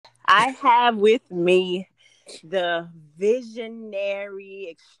I have with me the visionary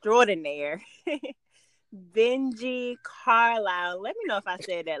extraordinaire, Benji Carlisle. Let me know if I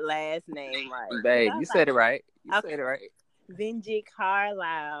said that last name right. Babe, you said it right. You Okay, said it right. Benji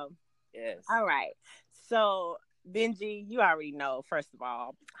Carlisle. Yes. All right. So, Benji, you already know, first of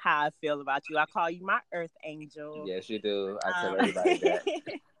all, how I feel about you. I call you my earth angel. Yes, you do. I tell Um, everybody that.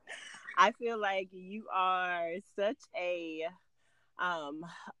 I feel like you are such um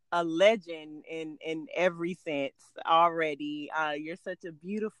a legend in every sense already. You're such a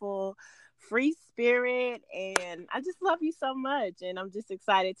beautiful free spirit, and I just love you so much, and I'm just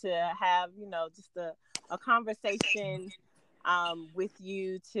excited to have just a conversation with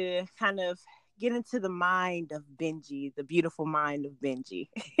you to kind of get into the mind of Benji, the beautiful mind of Benji.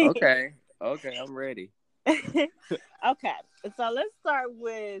 Okay. Okay, I'm ready. Okay, so let's start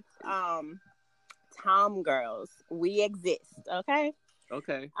with Tom Girls. We exist, okay?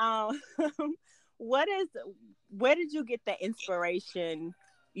 Okay. Um, what is? Where did you get the inspiration?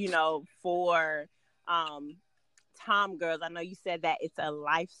 For um, Tom Girls. I know you said that it's a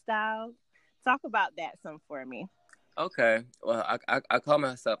lifestyle. Talk about that some for me. Okay. Well, I call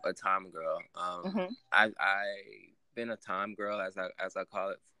myself a time girl. Mm-hmm. I been a time girl as I call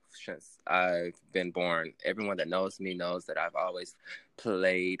it since I've been born. Everyone that knows me knows that I've always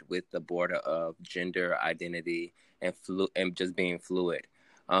played with the border of gender identity and just being fluid.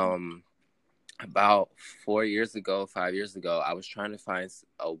 Um, about 4 years ago, 5 years ago, I was trying to find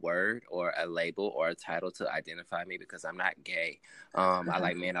a word or a label or a title to identify me because I'm not gay. I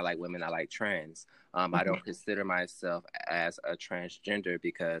like men, I like women, I like trans. I Mm-hmm. don't consider myself as a transgender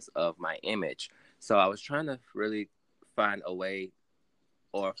because of my image. So I was trying to really find a way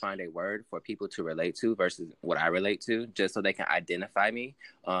or find a word for people to relate to versus what I relate to, just so they can identify me.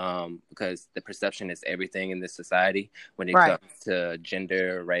 Because the perception is everything in this society when it Right. comes to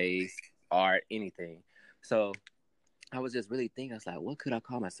gender, race, art, anything. So I was just really thinking, I was like, what could I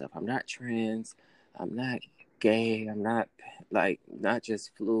call myself? I'm not trans. I'm not gay. I'm not not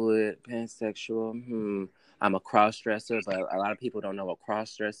just fluid, pansexual. I'm a cross dresser, but a lot of people don't know what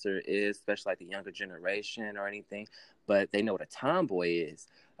cross dresser is, especially like the younger generation or anything. But they know what a tomboy is.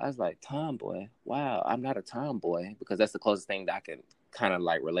 I was like, tomboy? Wow, I'm not a tomboy because that's the closest thing that I can kind of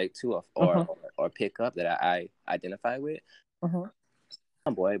like relate to Mm-hmm. or pick up that I identify with. Mm-hmm.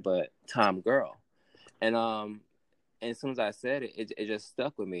 Tomboy, but tom girl. And and as soon as I said it, it just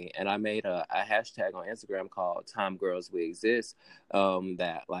stuck with me. And I made a hashtag on Instagram called Tom Girls We Exist.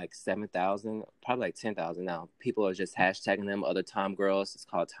 That like 7,000, probably like 10,000 now. People are just hashtagging them other Tom Girls. It's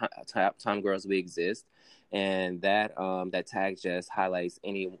called Tom Girls We Exist. And that tag just highlights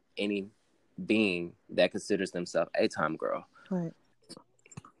any being that considers themselves a Tom Girl. Right.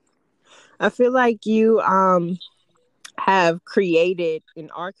 I feel like you have created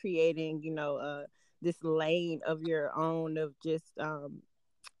and are creating, this lane of your own of just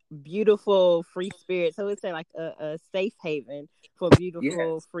beautiful free spirits. So it's like a safe haven for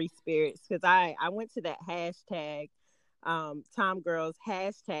beautiful Yes. free spirits. Because I went to that hashtag, Tom Girls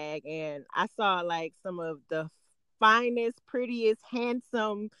hashtag, and I saw like some of the finest, prettiest,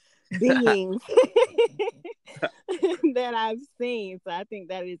 handsome beings that I've seen. So I think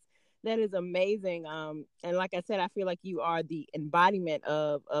that is amazing. And like I said, I feel like you are the embodiment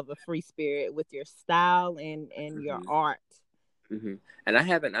of a free spirit with your style and your Mhm. art. hmm And I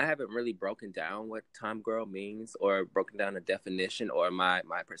haven't really broken down what Tom Girl means or broken down a definition or my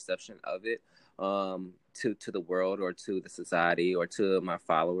perception of it to the world or to the society or to my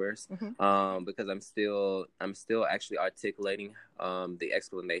followers Mm-hmm. because I'm still actually articulating the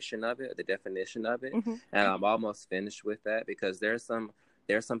explanation of it, the definition of it, Mm-hmm. and I'm almost finished with that because there's some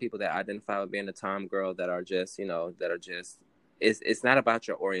people that identify with being a Tom Girl that are just that are just it's not about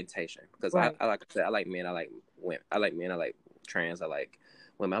your orientation because Right. I like I said I like men, I like women, I like men, I like trans, I like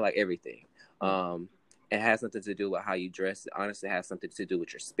women, I like everything. Right. Um, it has nothing to do with how you dress. It honestly has something to do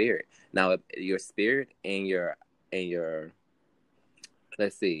with your spirit. Now, your spirit and your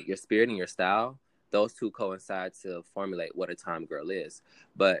let's see, your spirit and your style, those two coincide to formulate what a Tom Girl is.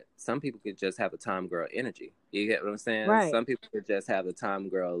 But some people could just have a Tom Girl energy. You get what I'm saying? Right. Some people could just have the Tom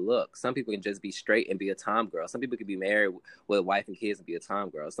Girl look. Some people can just be straight and be a Tom Girl. Some people could be married with a wife and kids and be a Tom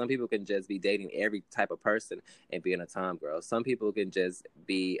Girl. Some people can just be dating every type of person and being a Tom Girl. Some people can just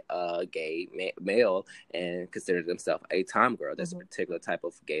be a gay male and consider themselves a Tom Girl. That's a Mm-hmm. particular type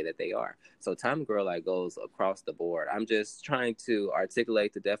of gay that they are. So Tom Girl like goes across the board. I'm just trying to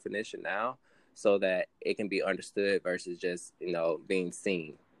articulate the definition now so that it can be understood versus just, being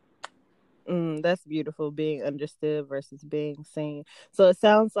seen. That's beautiful. Being understood versus being seen. So it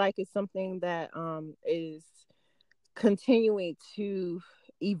sounds like it's something that is continuing to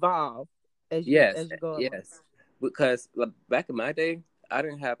evolve Yes, as you go along. yes. Because like, back in my day, I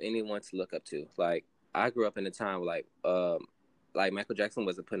didn't have anyone to look up to. Like I grew up in a time like Michael Jackson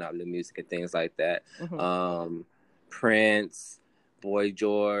wasn't putting out new music and things like that. Mm-hmm. Prince, Boy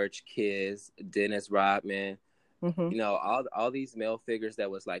George, Kiss, Dennis Rodman, Mm-hmm. you know, all these male figures that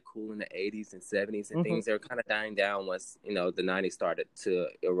was like cool in the 80s and 70s and Mm-hmm. things, they were kind of dying down once, you know, the 90s started to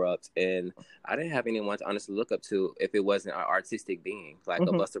erupt. And I didn't have anyone to honestly look up to if it wasn't an artistic being, like a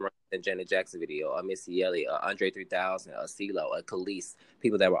Mm-hmm. Busta Rhymes and Janet Jackson video, a Missy Elliott, a Andre 3000, a CeeLo, a Khalees,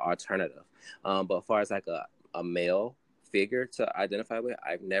 people that were alternative. But as far as like a male figure to identify with,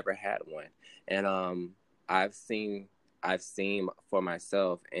 I've never had one. And I've seen I've seen for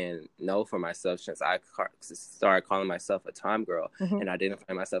myself and know for myself since I started calling myself a Tom girl Mm-hmm. and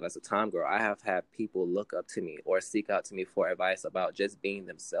identifying myself as a Tom girl. I have had people look up to me or seek out to me for advice about just being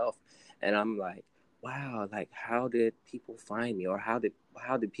themselves, and I'm like, wow, like how did people find me, or how did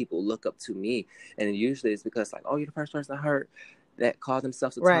people look up to me? And usually it's because like, oh, you're the first person I heard that called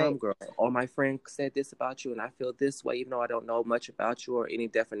themselves a Right. Tom girl, or my friend said this about you and I feel this way, even though I don't know much about you or any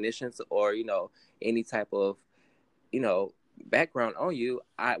definitions or any type of background on you.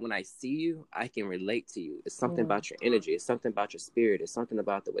 When I see you, I can relate to you. It's something Mm. about your energy. It's something about your spirit. It's something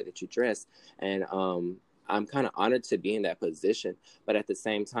about the way that you dress. And I'm kind of honored to be in that position, but at the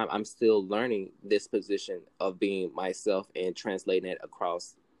same time, I'm still learning this position of being myself and translating it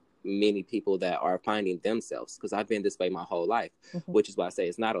across many people that are finding themselves, because I've been this way my whole life, Mm-hmm. which is why I say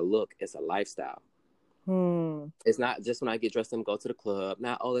it's not a look, it's a lifestyle. Hmm. It's not just when I get dressed and go to the club.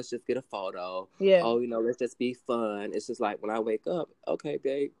 Not, oh, let's just get a photo. Yeah. Oh, let's just be fun. It's just like when I wake up, okay,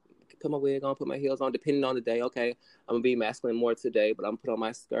 babe, put my wig on, put my heels on, depending on the day. Okay, I'm going to be masculine more today, but I'm going to put on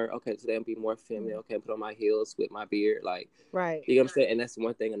my skirt. Okay, today I'm going to be more feminine. Okay, put on my heels with my beard. Like, Right. you know what I'm saying? And that's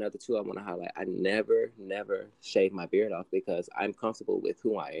one thing. Another two I want to highlight. I never shave my beard off because I'm comfortable with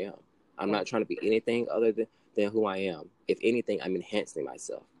who I am. I'm Right. not trying to be anything other than who I am. If anything, I'm enhancing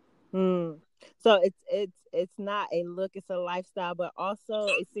myself. Hmm. So it's not a look, it's a lifestyle, but also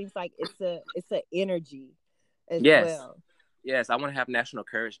it seems like it's a energy as Yes. well. Yes, I want to have National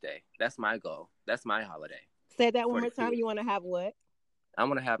Courage Day. That's my goal. That's my holiday Say that one for the more time. kids. You want to have what? I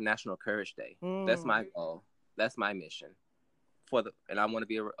want to have National Courage Day. That's Mm. my goal. That's my mission and I want to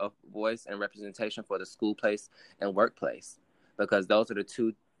be a voice and representation for the school place and workplace, because those are the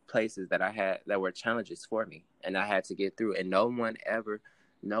two places that I had that were challenges for me and I had to get through, and no one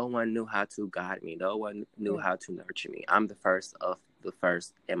knew how to guide me. No one knew Yeah. how to nurture me. I'm the first of the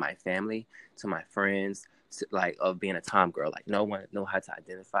first in my family, to my friends, to, like, of being a Tom girl. Like no one knew how to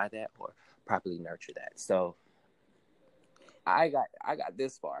identify that or properly nurture that. So I got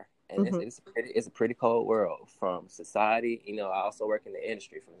this far, and Mm-hmm. it's a pretty cold world, from society. I also work in the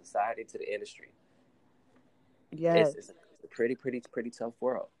industry, from society to the industry. Yes. It's a pretty tough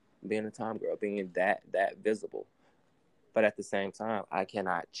world, being a Tom girl, being that visible. But at the same time, I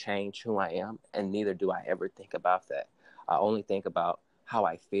cannot change who I am, and neither do I ever think about that. I only think about how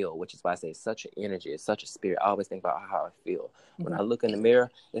I feel, which is why I say it's such an energy, it's such a spirit. I always think about how I feel. When Mm-hmm. I look in the mirror,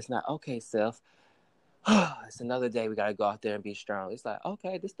 it's not, okay, Seth, it's another day, we got to go out there and be strong. It's like,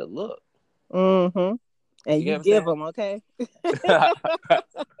 okay, this the look. Mm-hmm. And You you get give what them, okay? I'm saying?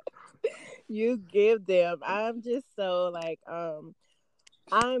 You give them. I'm just so like I'm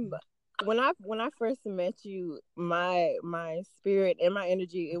when I first met you, my spirit and my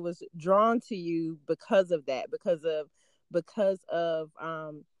energy, it was drawn to you because of that, because of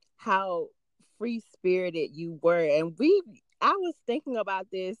how free spirited you were. And I was thinking about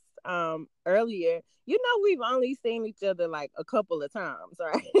this earlier. We've only seen each other like a couple of times,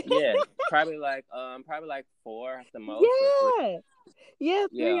 right? Yeah, probably like four at the most, or three. Yeah. Yeah,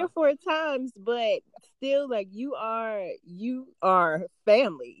 three Yeah, or four times, but still, like, you are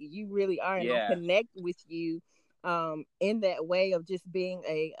family. You really are, and I yeah. connect with you, in that way of just being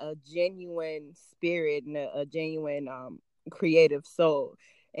a genuine spirit and a genuine creative soul.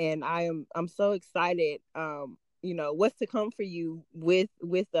 And I'm so excited. What's to come for you with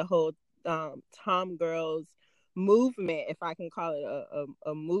the whole Tom Girls movement, if I can call it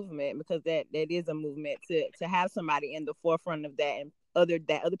a movement, because that is a movement, to have somebody in the forefront of that, and other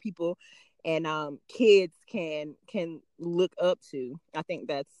people and kids can look up to. I think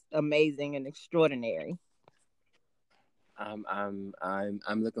that's amazing and extraordinary. I'm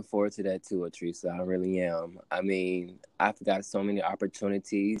looking forward to that too, Teresa. I really am. I mean, I've got so many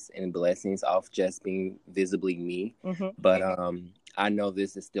opportunities and blessings off just being visibly me, Mm-hmm. but I know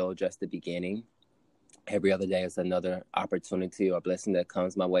this is still just the beginning. Every other day is another opportunity or blessing that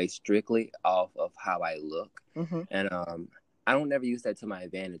comes my way strictly off of how I look. Mm-hmm. And I don't never use that to my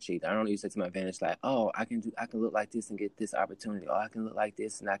advantage either. I don't use that to my advantage like, oh, I can look like this and get this opportunity. Oh, I can look like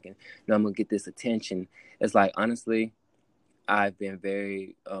this and I can, I'm gonna get this attention. It's like, honestly, I've been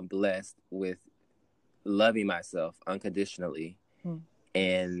very blessed with loving myself unconditionally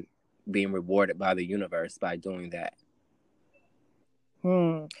and being rewarded by the universe by doing that.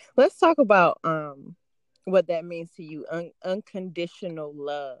 Let's talk about what that means to you, unconditional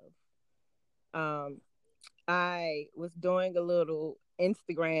love. I was doing a little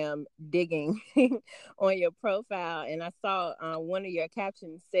Instagram digging on your profile, and I saw one of your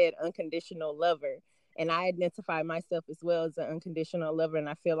captions said unconditional lover, and I identify myself as well as an unconditional lover, and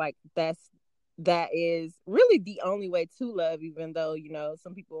I feel like that is really the only way to love, even though, you know,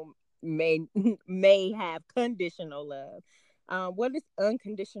 some people may have conditional love. What does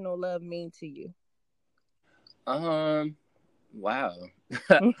unconditional love mean to you? Wow.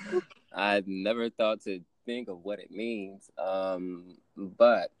 I've never thought to think of what it means.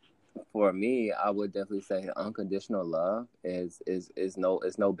 But for me, I would definitely say unconditional love is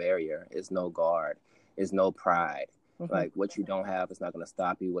no barrier, is no guard, is no pride. Like, what you don't have is not going to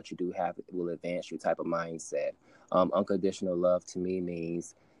stop you. What you do have will advance you type of mindset. Unconditional love to me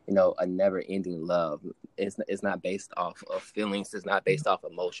means, you know, a never-ending love. It's not based off of feelings. It's not based off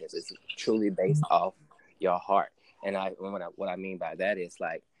emotions. It's truly based off your heart. And what I mean by that is,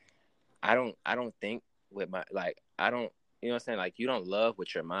 like, I don't think with my, like, I don't, you know what I'm saying? Like, you don't love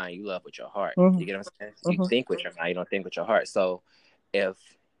with your mind, you love with your heart. You get what I'm saying? You think with your mind, you don't think with your heart. So if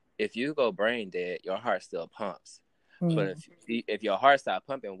you go brain dead, your heart still pumps. But if your heart stops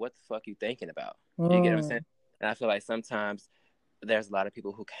pumping, what the fuck you thinking about? You get what I'm saying? And I feel like sometimes there's a lot of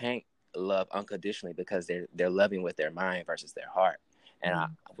people who can't love unconditionally because they're loving with their mind versus their heart. And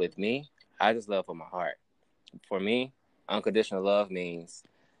with me, I just love with my heart. For me, unconditional love means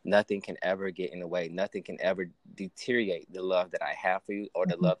nothing can ever get in the way. Nothing can ever deteriorate the love that I have for you or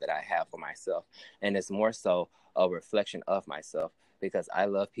the love that I have for myself. And it's more so a reflection of myself because I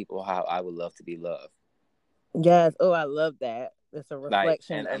love people how I would love to be loved. Yes. Oh, I love that. It's a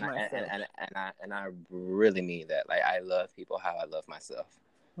reflection of myself. And I really mean that. Like, I love people how I love myself.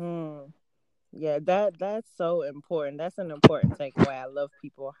 Yeah, that's so important. That's an important takeaway. I love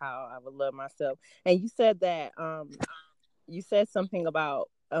people how I would love myself. And you said that you said something about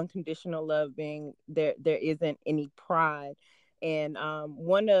unconditional love being there isn't any pride. And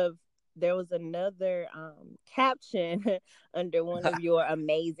there was another caption under one of your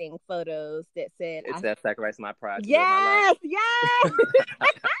amazing photos that said, "It's that sacrifice my pride to live my life." Yes.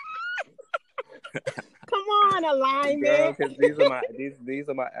 Come on, alignment. Girl, because these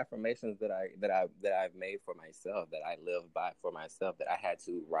are my affirmations that I've made for myself, that I live by for myself, that I had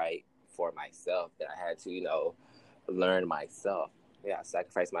to write for myself, that I had to, you know, learn myself. Yeah, I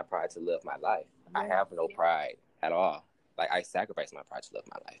sacrifice my pride to live my life. I have no pride at all. Like, I sacrifice my pride to live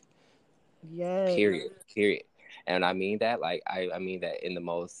my life. Yes. Period. And I mean that, like, I mean that in the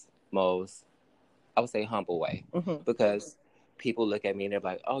most I would say humble way, because people look at me and they're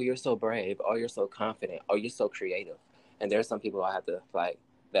like, oh, you're so brave, oh, you're so confident, oh, you're so creative. And there's some people I have to, like,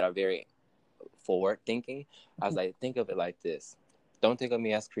 that are very forward thinking. I was like, think of it like this. Don't think of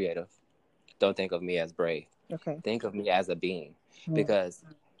me as creative. Don't think of me as brave. Think of me as a being, because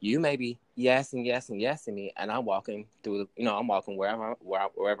you may be yesing me, and I'm walking through, you know, I'm walking wherever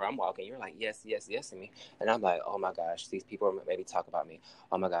I'm walking. You're like, yes to me. And I'm like, oh my gosh, these people maybe talk about me.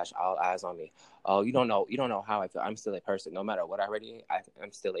 Oh my gosh, all eyes on me. Oh, you don't know how I feel. I'm still a person. No matter what I already,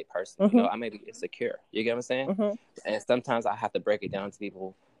 I'm still a person. You know, I may be insecure. You get what I'm saying? And sometimes I have to break it down to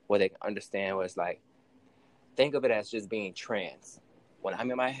people where they can understand what it's like. Think of it as just being trans. When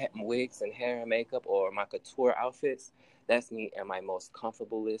I'm in my wigs and hair and makeup or my couture outfits, that's me in my most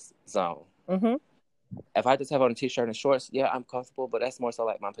comfortablest zone. If I just have on a t-shirt and shorts, yeah, I'm comfortable, but that's more so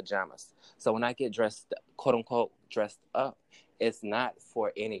like my pajamas. So when I get dressed, quote unquote, dressed up, it's not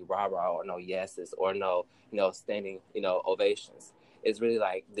for any rah-rah or no yeses or no, you know, standing, you know, ovations. It's really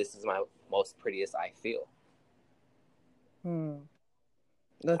like, this is my most prettiest I feel.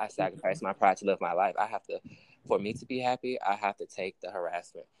 I sacrifice my pride to live my life. For me to be happy, I have to take the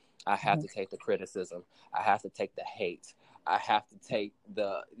harassment. I have to take the criticism. I have to take the hate. I have to take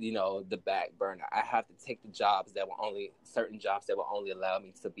the, you know, the back burner. I have to take the certain jobs that will only allow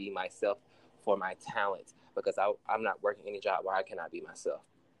me to be myself for my talent, because I'm not working any job where I cannot be myself.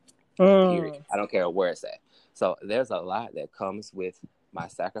 Period. I don't care where it's at. So there's a lot that comes with my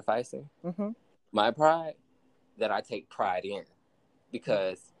sacrificing, my pride, that I take pride in.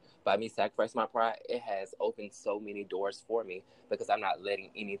 Because by me sacrificing my pride, it has opened so many doors for me, because I'm not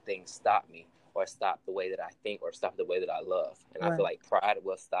letting anything stop me or stop the way that I think or stop the way that I love. And I Right. feel like pride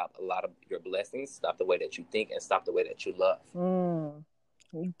will stop a lot of your blessings, stop the way that you think, and stop the way that you love.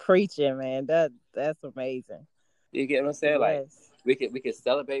 You preaching, man. That's amazing. You get what I'm saying? Like Yes. we could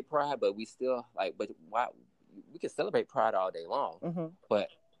celebrate pride, but we still like, but why? We can celebrate pride all day long, Mm-hmm. but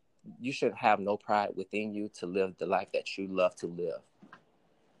you should have no pride within you to live the life that you love to live.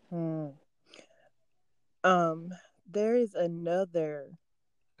 Mm. There is another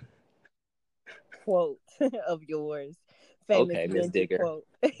quote of yours, famous Okay, Miss Benji Digger. quote.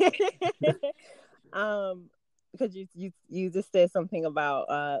 um, because you just said something about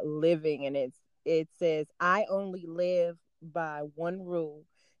living, and it says, "I only live by one rule: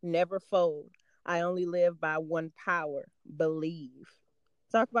 never fold. I only live by one power: believe."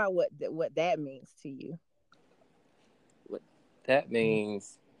 Talk about what that means to you. What that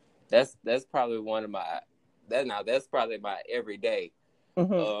means, that's probably one of my that's probably my everyday,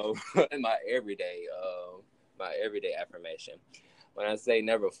 Mm-hmm. um, my everyday, my everyday affirmation. When I say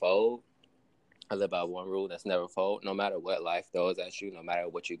never fold, I live by one rule. That's never fold. No matter what life throws at you, no matter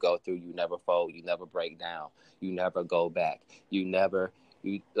what you go through, you never fold. You never break down. You never go back. You never,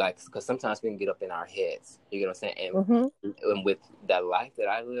 you like, because sometimes we can get up in our heads. You get what I'm saying? Mm-hmm. And with that life that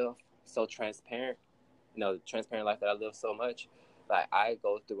I live, so transparent, the transparent life that I live so much, like I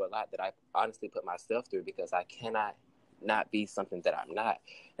go through a lot that I honestly put myself through because I cannot not be something that I'm not.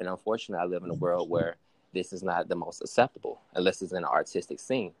 And unfortunately, I live in a world where this is not the most acceptable unless it's in an artistic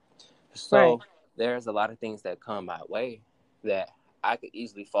scene. Right. So there's a lot of things that come my way that I could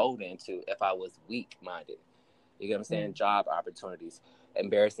easily fold into if I was weak minded. You get what I'm saying? Job opportunities,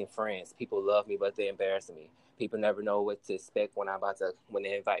 embarrassing friends. People love me, but they embarrass me. People never know what to expect when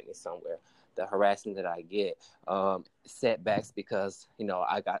they invite me somewhere. The harassment that I get, setbacks because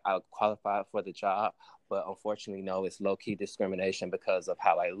I qualified for the job, but unfortunately, no, it's low key discrimination because of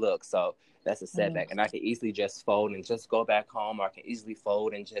how I look. So that's a Mm-hmm. setback, and I can easily just fold and just go back home, or I can easily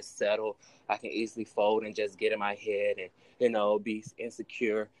fold and just settle. I can easily fold and just get in my head and be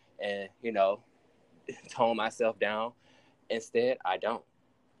insecure and tone myself down. Instead, I don't.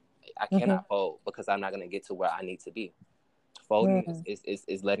 I Mm-hmm. cannot fold because I'm not going to get to where I need to be. Folding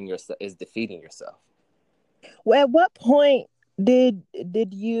is letting yourself is defeating yourself. Well, at what point did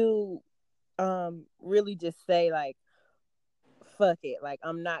you really just say, like, fuck it, like,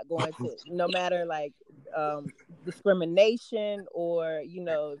 I'm not going to, no matter, like, um discrimination, or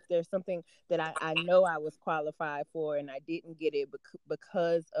if there's something that I know I was qualified for and I didn't get it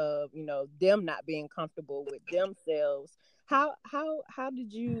because of them not being comfortable with themselves. How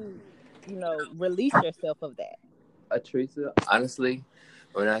did you release yourself of that? Teresa, honestly,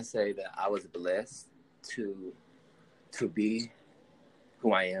 when I say that I was blessed to be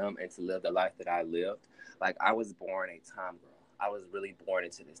who I am and to live the life that I lived, like I was born a time girl. I was really born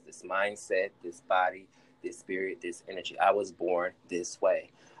into this mindset, this body, this spirit, this energy. I was born this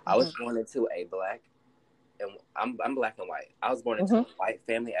way. I Mm-hmm. was born into a black, and I'm black and white. I was born into Mm-hmm. a white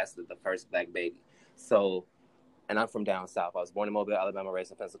family as the first black baby. So, and I'm from down south. I was born in Mobile, Alabama,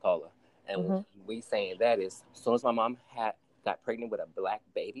 raised in Pensacola. And Mm-hmm. we saying that is, as soon as my mom got pregnant with a black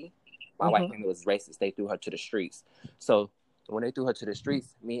baby, my white Mm-hmm. family was racist. They threw her to the streets. So when they threw her to the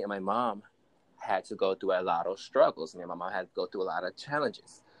streets, me and my mom had to go through a lot of struggles. Me and my mom had to go through a lot of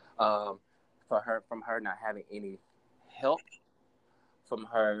challenges. Um, from her not having any help, from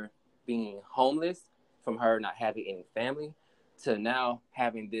her being homeless, from her not having any family, to now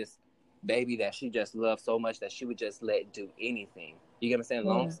having this baby that she just loved so much that she would just let do anything. You get what I'm saying?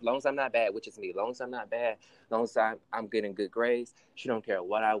 Long as I'm not bad, which is me. Long as I'm not bad, long as I'm getting good grades, she don't care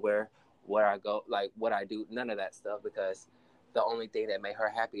what I wear, where I go, like what I do, none of that stuff, because the only thing that made her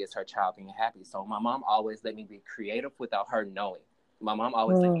happy is her child being happy. So my mom always let me be creative without her knowing. My mom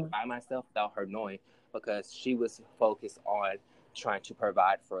always let me Mm-hmm. buy myself without her knowing, because she was focused on trying to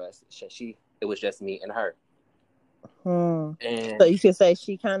provide for us. It was just me and her. Hmm. So And you could say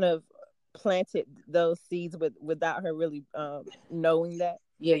she kind of planted those seeds without her really knowing that.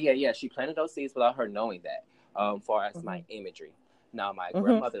 yeah. She planted those seeds without her knowing that. Far as Hmm. my imagery. Now, my Hmm.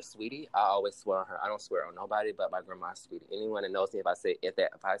 grandmother, Sweetie, I always swear on her. I don't swear on nobody, but my grandma, Sweetie. Anyone that knows me, if I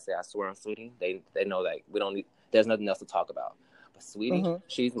say I swear on Sweetie, they know that we don't need. There's nothing else to talk about. But Sweetie, Hmm.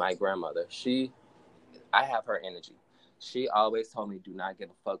 she's my grandmother. I have her energy. She always told me, "Do not give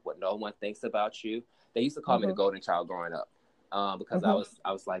a fuck what no one thinks about you." They used to call me the Hmm. golden child growing up, because Hmm.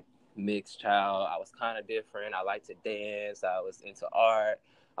 I was like mixed child. I was kind of different. I liked to dance. I was into art.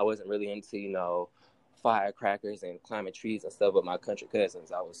 I wasn't really into firecrackers and climbing trees and stuff with my country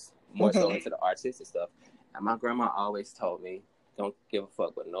cousins. I was more so Hmm. into the artistic stuff. And my grandma always told me, "Don't give a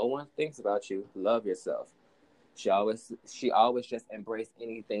fuck what no one thinks about you. Love yourself." She always just embraced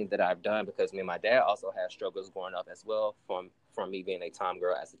anything that I've done, because me and my dad also had struggles growing up as well, from me being a tom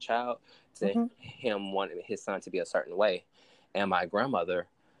girl as a child to him wanting his son to be a certain way. And my grandmother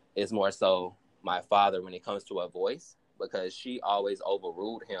is more so my father when it comes to a voice, because she always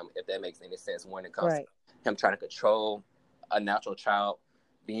overruled him, if that makes any sense, when it comes to him trying to control a natural child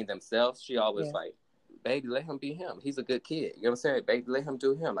being themselves. She always like, baby, let him be him. He's a good kid. You know what I'm saying? Baby, let him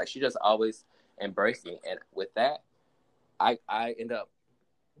do him. Like, she just always embraced me. And with that, I end up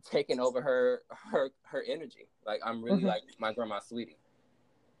taking over her energy. Like, I'm really like my grandma sweetie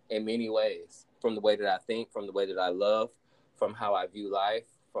in many ways, from the way that I think, from the way that I love, from how I view life,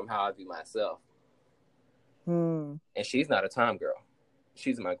 from how I view myself. And she's not a time girl.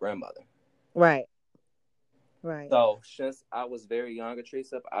 She's my grandmother. Right. So since I was very young,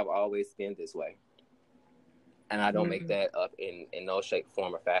 Teresa, I've always been this way. And I don't make that up in no shape,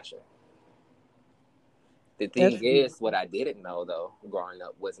 form, or fashion. The thing is, what I didn't know, though, growing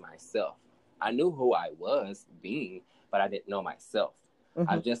up, was myself. I knew who I was being, but I didn't know myself.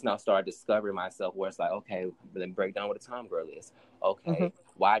 I just now started discovering myself, where it's like, okay, then break down what a time girl is. Okay,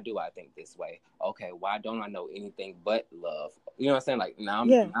 why do I think this way? Okay, why don't I know anything but love? You know what I'm saying? Like, now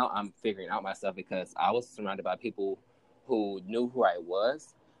I'm figuring out myself, because I was surrounded by people who knew who I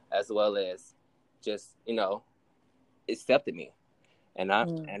was, as well as just, accepted me. And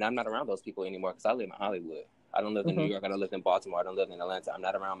I'm not around those people anymore, because I live in Hollywood. I don't live in New York. I don't live in Baltimore. I don't live in Atlanta. I'm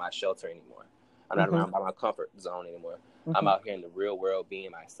not around my shelter anymore. I'm not around by my comfort zone anymore. I'm out here in the real world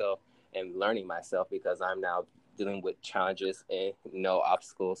being myself and learning myself, because I'm now dealing with challenges and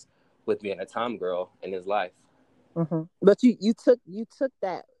obstacles with being a tom girl in his life. But you took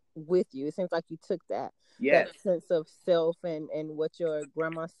that with you. It seems like you took that sense of self and what your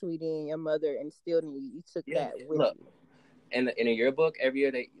grandma sweetie and your mother instilled in you. You took that with you. In a yearbook every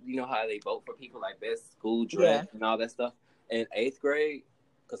year, how they vote for people like best school dress and all that stuff. In 8th grade,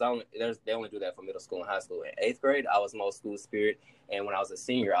 because they only do that for middle school and high school. In 8th grade, I was most school spirit, and when I was a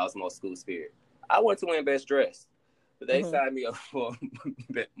senior, I was most school spirit. I wanted to win best dress, but they signed me up for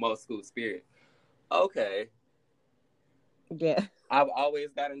most school spirit. Okay. Yeah. I've always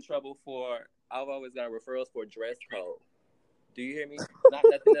got referrals for dress code. Do you hear me? Not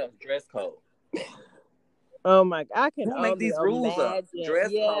nothing else. Dress code. Oh my! I can Who make these rules up? Dress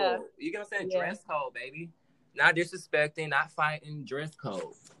code. You get what I'm saying? Yeah. Dress code, baby. Not disrespecting, not fighting. Dress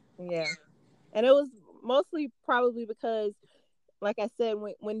code. Yeah, and it was mostly probably because, like I said,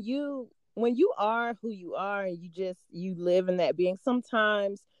 when you are who you are and you live in that being,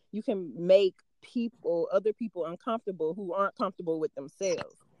 sometimes you can make other people uncomfortable who aren't comfortable with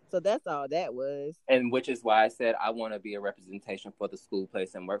themselves. So that's all that was. And which is why I said I want to be a representation for the school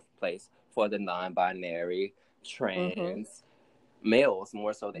place and workplace for the non-binary, trans males,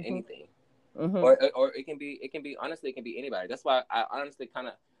 more so than anything. Or it can be honestly, it can be anybody. That's why I honestly kind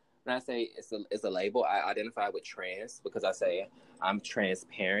of, when I say it's a label, I identify with trans, because I say I'm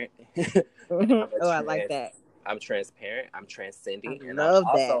transparent. I like that. I'm transparent. I'm transcending, and I'm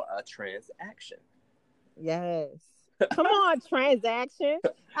also a transaction. Yes. Come on, transaction.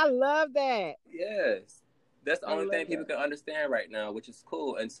 I love that. Yes. That's the only thing people can understand right now, which is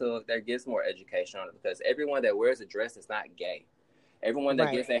cool, until there gets more education on it, because everyone that wears a dress is not gay. Everyone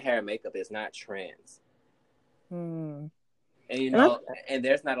that gets their hair and makeup is not trans. And and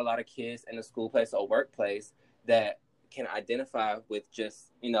there's not a lot of kids in the school place or workplace that can identify with just,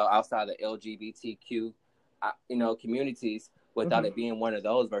 outside the LGBTQ, communities, without it being one of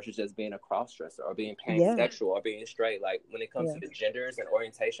those, versus just being a cross-dresser or being pansexual or being straight. Like, when it comes to the genders and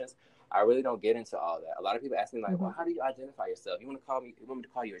orientations, I really don't get into all that. A lot of people ask me, like, well, how do you identify yourself? You want me to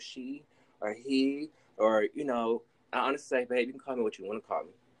call you a she or he, or, I honestly say, babe, you can call me what you want to call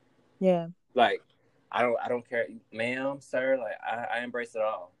me. Yeah. Like, I don't care, ma'am, sir. Like, I embrace it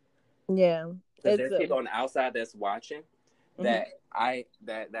all. Yeah. Because there's people on the outside that's watching that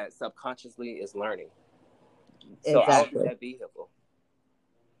that subconsciously is learning. So I'll be that vehicle.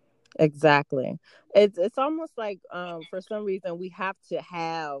 Exactly. It's almost like for some reason we have to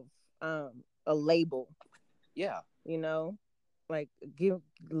have a label. Yeah. Like,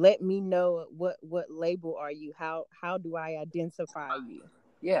 let me know what label are you? How do I identify you?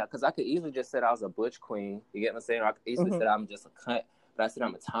 Yeah, because I could easily just say I was a butch queen. You get what I'm saying? Or I could easily say I'm just a cunt, but I said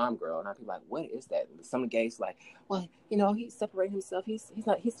I'm a tom girl, and I'd be like, what is that? And some gays like, well, he separated himself. He's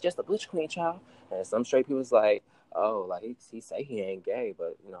just a butch queen, child. And some straight people's like, oh, like he say he ain't gay,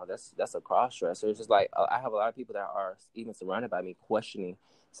 but that's a cross dresser. It's just like, I have a lot of people that are even surrounded by me questioning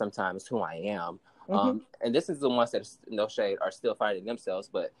sometimes who I am. And this is the ones that, no shade, are still finding themselves,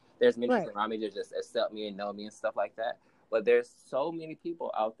 but there's many people around me that just accept me and know me and stuff like that. But there's so many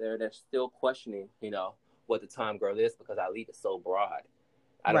people out there that's still questioning, what the Tom Girl is because I leave it so broad.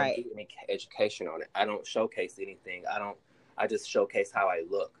 I don't Right. do any education on it. I don't showcase anything. I just showcase how I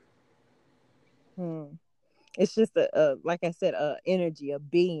look. It's just a like I said, a energy, a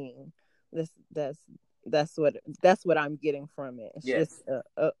being. That's that's what I'm getting from it. It's just Yes.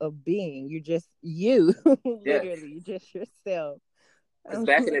 a being. You're just you, Yes. literally, you're just yourself. Because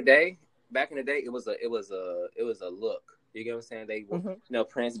back in the day, it was a look. You get what I'm saying? They were, Mhm.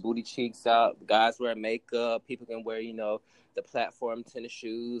 Prince booty cheeks out. Guys wear makeup. People can wear, the platform tennis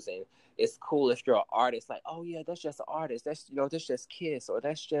shoes, and it's cool if you're an artist. Like, oh yeah, that's just an artist. That's just Kiss, or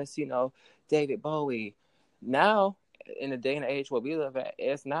that's just David Bowie. Now, in the day and age where we live at,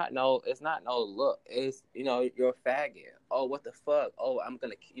 it's not no look. It's you're a faggot. Oh, what the fuck? Oh, I'm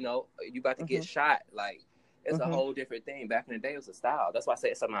gonna, you about to get Mhm. shot. Like, it's a Mhm. whole different thing. Back in the day, it was a style. That's why I say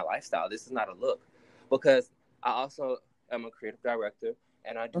it's my lifestyle. This is not a look, because I also am a creative director,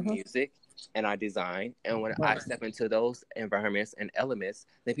 and I do Mhm. music and I design. And when I Right. step into those environments and elements,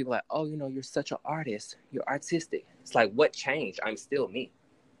 then people are like, oh, you're such an artist. You're artistic. It's like, what changed? I'm still me.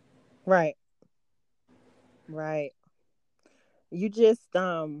 Right. Right. You just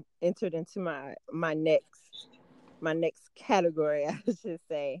entered into my next category, I should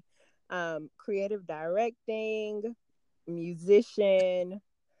say. Creative directing, musician,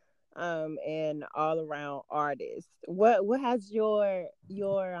 and all around artist. What has your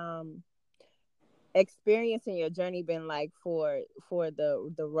experience in your journey been like for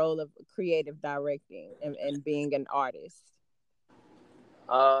the role of creative directing and being an artist?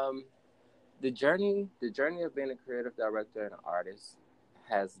 Um, the journey of being a creative director and an artist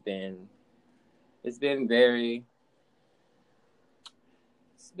has been, it's been very,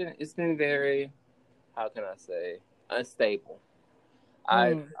 it's been very, how can I say, unstable.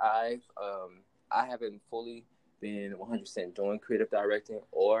 I've Mm. I've I haven't fully been 100% doing creative directing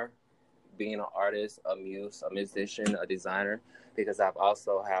or being an artist, a muse, a musician, a designer, because I've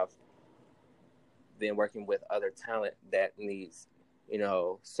also have been working with other talent that needs,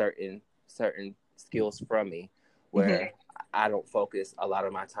 certain skills from me, Mhm. where I don't focus a lot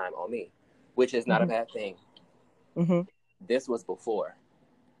of my time on me, which is not a Mhm. bad thing. Mhm. This was before.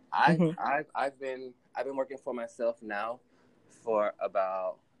 I've Mhm. I've I've been working for myself now for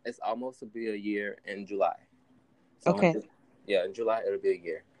about, it's almost to be a year in July. So Okay. yeah, in July it'll be a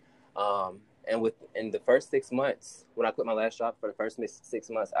year. And in the first 6 months, when I quit my last job, for the first 6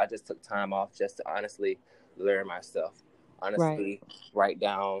 months, I just took time off just to honestly learn myself, Right. honestly write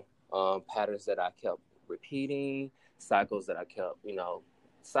down patterns that I kept repeating, cycles that I kept,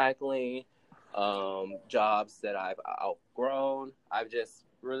 cycling, jobs that I've outgrown. I've just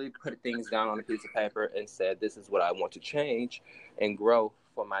really put things down on a piece of paper and said, this is what I want to change and grow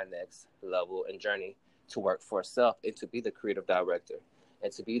for my next level and journey to work for self and to be the creative director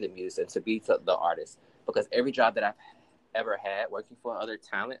and to be the muse and to be the artist. Because every job that I've ever had working for other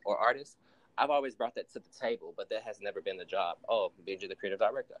talent or artists, I've always brought that to the table, but that has never been the job. Oh, Benji, the creative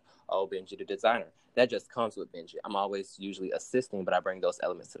director. Oh, Benji, the designer. That just comes with Benji. I'm always usually assisting, but I bring those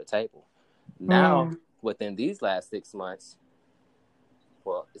elements to the table. Now, Mm. within these last 6 months,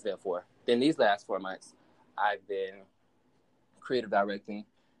 well, it's been four. Then these last 4 months, I've been creative directing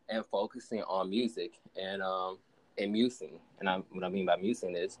and focusing on music and musing. And what I mean by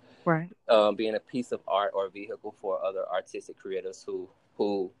musing is Right. being a piece of art or a vehicle for other artistic creators who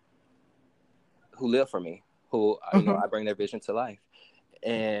who live for me, who Mhm. I bring their vision to life.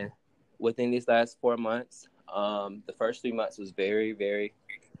 And within these last 4 months, the first 3 months was very, very,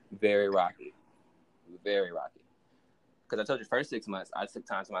 very rocky, very rocky. Because I told you, first 6 months I took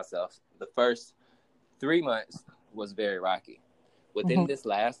time to myself. The first 3 months was very rocky. Within Mhm. this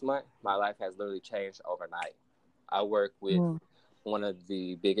last month, my life has literally changed overnight. I work with Mm. one of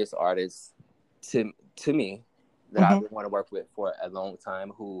the biggest artists to me that I've Mhm. been wanting to work with for a long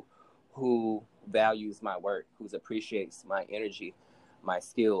time, who values my work, who appreciates my energy, my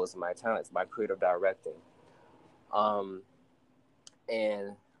skills, my talents, my creative directing. Um,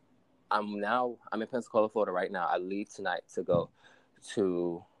 and I'm in Pensacola, Florida right now. I leave tonight to go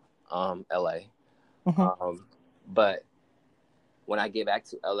to LA. Mhm. Um, but when I get back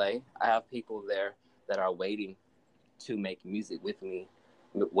to LA, I have people there that are waiting to make music with me,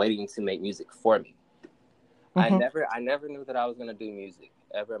 waiting to make music for me. Mhm. I never knew that I was gonna do music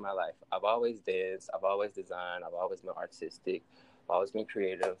ever in my life. I've always danced, I've always designed, I've always been artistic, I've always been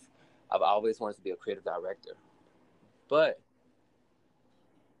creative. I've always wanted to be a creative director. But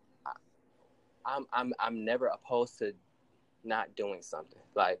I, I'm never opposed to not doing something.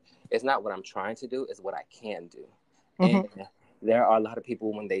 Like, it's not what I'm trying to do, it's what I can do. And Mhm. there are a lot of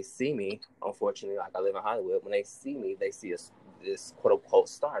people, when they see me, unfortunately, like I live in Hollywood, when they see me, they see this quote unquote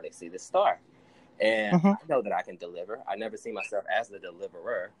star. They see this star. And Mm-hmm. I know that I can deliver. I never see myself as the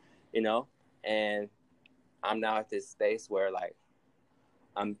deliverer, you know? And I'm now at this space where like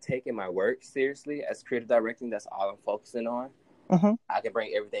I'm taking my work seriously as creative directing. That's all I'm focusing on. Mm-hmm. I can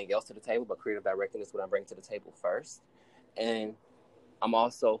bring everything else to the table, but creative directing is what I bring to the table first. And I'm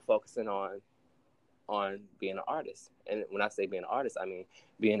also focusing on being an artist. And when I say being an artist, I mean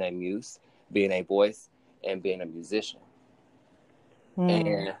being a muse, being a voice, and being a musician.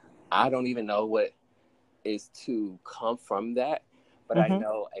 And I don't even know what is to come from that, but I Mm-hmm.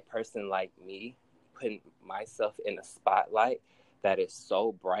 know a person like me putting myself in a spotlight that is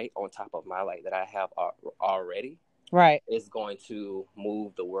so bright on top of my light that I have already Right. is going to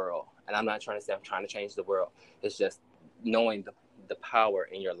move the world. And I'm not trying to say I'm trying to change the world. It's just knowing the power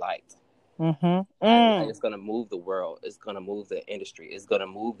in your light. Mm-hmm. And it's going to move the world. It's going to move the industry. It's going to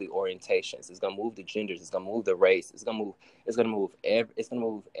move the orientations. It's going to move the genders. It's going to move the race. It's going to move. It's going to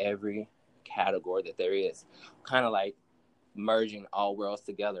move every category that there is. Kind of like merging all worlds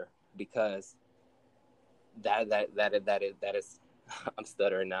together, because that is I'm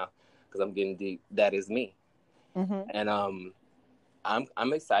stuttering now because I'm getting deep. That is me. Mm-hmm. And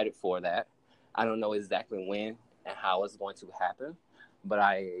I'm excited for that. I don't know exactly when and how it's going to happen, but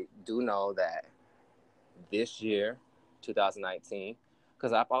I do know that this year, 2019,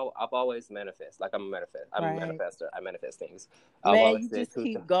 because I've always manifest. Like I'm a Right. manifester. I manifest things. I've Man, always you said just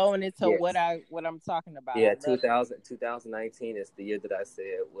keep going into yes. what I'm talking about. I Yeah, love it. 2019 is the year that I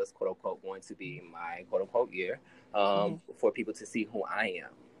said was quote unquote going to be my quote unquote year, Mm-hmm. for people to see who I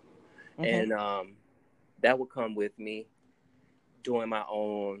am. Mm-hmm. And that would come with me doing my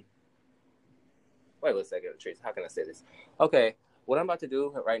own. Wait a second, Trace. How can I say this? Okay, what I'm about to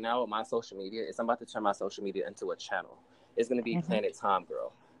do right now with my social media is I'm about to turn my social media into a channel. It's going to be Mm-hmm. Planet Tom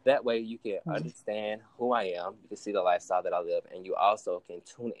Girl. That way you can understand who I am. You can see the lifestyle that I live, and you also can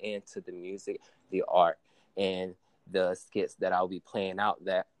tune into the music, the art, and the skits that I'll be playing out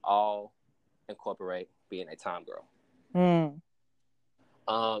that all incorporate being a Tom Girl. Mm-hmm.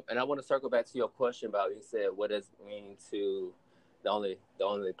 And I want to circle back to your question about, you said, what does it mean to the only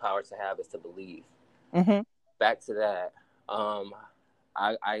power to have is to believe. Mm-hmm. Back to that,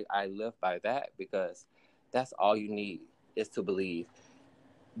 I live by that, because that's all you need is to believe.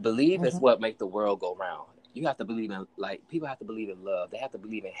 Believe is Mm-hmm. what makes the world go round. You have to believe in, like, people have to believe in love. They have to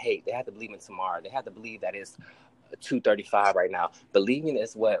believe in hate. They have to believe in tomorrow. They have to believe that it's 2:35 right now. Believing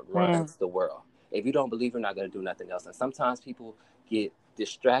is what Mm-hmm. runs the world. If you don't believe, you're not going to do nothing else. And sometimes people get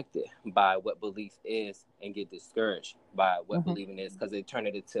distracted by what belief is and get discouraged by what Mm-hmm. believing is, because they turn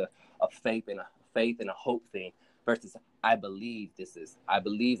it into a faith and a hope thing versus I believe this is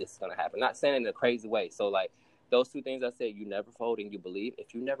going to happen. Not saying it in a crazy way. So like those two things I said, you never fold and you believe.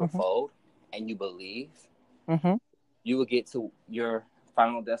 If you never fold and you believe, Mm-hmm. you will get to your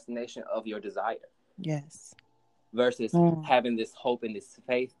final destination of your desire, Yes. versus Mm-hmm. having this hope and this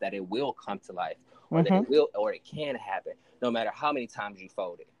faith that it will come to life, or that Mm-hmm. it will, or it can happen no matter how many times you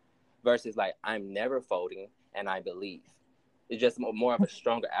fold it, versus like I'm never folding and I believe. It's just more of a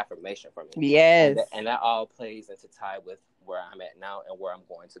stronger affirmation for me. and Yes. that, and that all plays into tie with where I'm at now and where I'm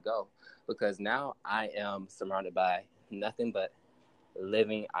going to go, because now I am surrounded by nothing but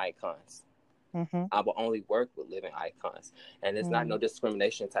living icons. Mm-hmm. I will only work with living icons, and it's not Mm-hmm. no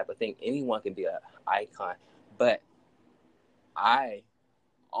discrimination type of thing. Anyone can be an icon, but I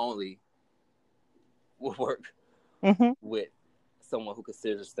only will work Mm-hmm. with someone who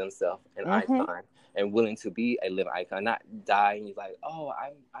considers themselves an Mm-hmm. icon and willing to be a living icon, not die and you're like, oh,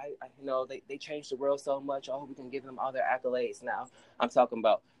 they changed the world so much. Oh, we can give them all their accolades now. I'm talking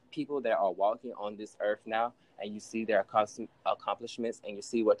about people that are walking on this earth now, and you see their accomplishments, and you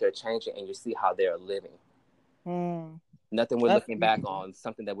see what they're changing, and you see how they're living. Mm. Nothing we're That's looking back beautiful. on,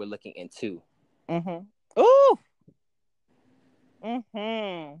 something that we're looking into. Mm-hmm. Ooh.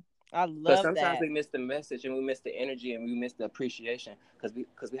 Mm-hmm. I Because love sometimes that. we miss the message and we miss the energy and we miss the appreciation,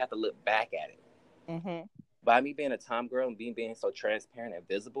 because we have to look back at it. Mm-hmm. By me being a Tom girl and being so transparent and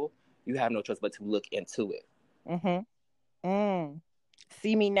visible, you have no choice but to look into it. Mm-hmm. Mm.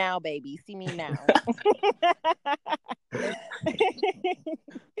 See me now, baby. See me now.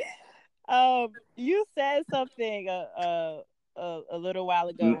 You said something a little while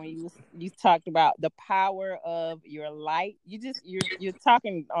ago when you talked about the power of your light. You're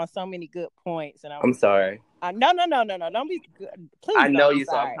talking on so many good points, and I'm sorry. no. Don't be good. I Please know don't be you,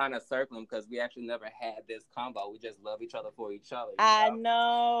 so I'm sorry. kind of circling because we actually never had this combo. We just love each other for each other, I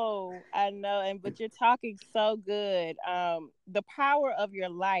know, and but you're talking so good. The power of your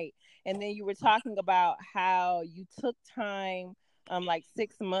light, and then you were talking about how you took time, like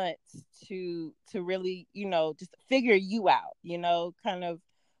 6 months to really, just figure you out, kind of,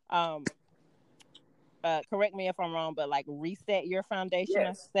 um, correct me if I'm wrong, but like reset your foundation, I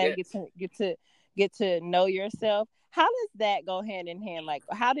Yes, say, yes. get to know yourself. How does that go hand in hand? Like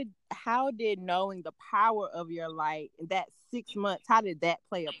how did knowing the power of your light in that 6 months, how did that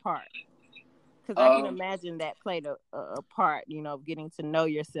play a part? Because I can Um, imagine that played a part, getting to know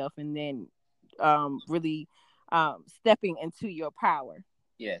yourself and then really stepping into your power.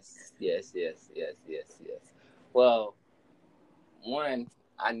 yes, yes, yes, yes, yes, yes. Well, one,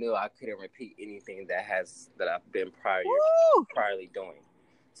 I knew I couldn't repeat anything that I've been Woo! priorly doing.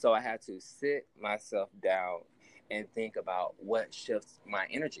 So I had to sit myself down and think about what shifts my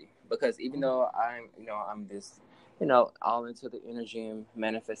energy. Because even though I'm this, all into the energy and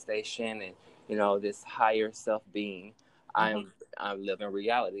manifestation and, this higher self being, Mm-hmm. I'm living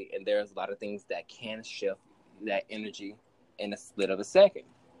reality. And there's a lot of things that can shift that energy in a split of a second.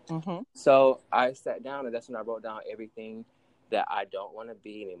 Mm-hmm. So I sat down and that's when I wrote down everything that I don't want to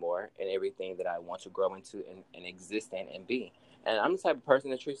be anymore and everything that I want to grow into and exist in and be. And I'm the type of person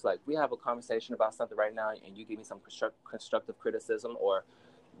that treats like we have a conversation about something right now and you give me some constructive criticism or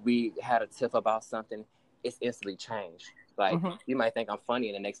we had a tiff about something, it's instantly changed. Like Mm-hmm. you might think I'm funny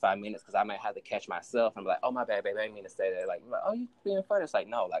in the next 5 minutes because I might have to catch myself and be like, oh my bad, baby, I didn't mean to say that. Like, oh, you being funny. It's like,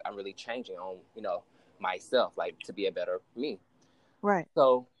 no, like I'm really changing on, myself, like to be a better me. Right.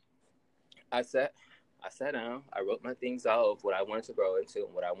 So I sat I sat down, I wrote my things out of what I wanted to grow into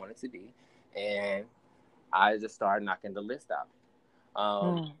and what I wanted to be, and I just started knocking the list out.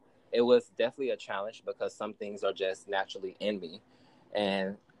 Um, Mm. it was definitely a challenge because some things are just naturally in me,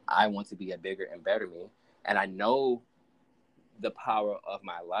 and I want to be a bigger and better me. And I know the power of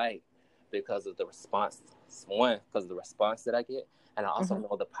my light because of the response. One, because of the response that I get, and I also Mm-hmm.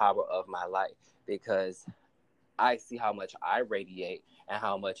 know the power of my light because I see how much I radiate and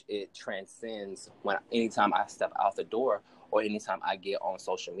how much it transcends when anytime I step out the door or anytime I get on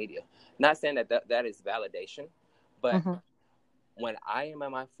social media. Not saying that is validation, but Mm-hmm. when I am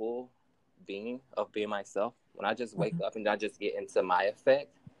at my full being of being myself, when I just wake Mm-hmm. up and I just get into my effect,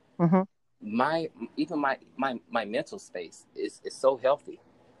 Mm-hmm. my even my mental space is so healthy.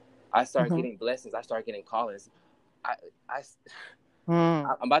 I start Mm-hmm. getting blessings. I start getting callings. I I Mm.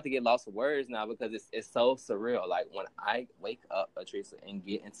 I'm about to get lost of words now because it's so surreal. Like when I wake up, Patricia, and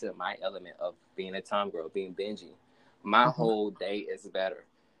get into my element of being a time girl, being Benji, my Mm-hmm. whole day is better.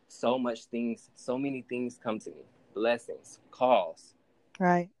 So many things come to me. Blessings, calls,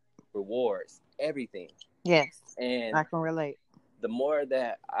 Right. rewards, everything. Yes, And I can relate. the more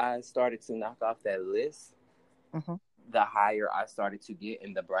that I started to knock off that list, Mm-hmm. the higher I started to get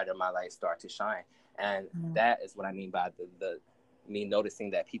and the brighter my light started to shine. And that is what I mean by the me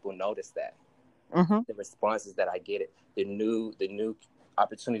noticing that people notice that. Mm-hmm. The responses that I get, the new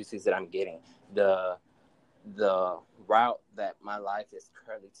opportunities that I'm getting, the the route that my life is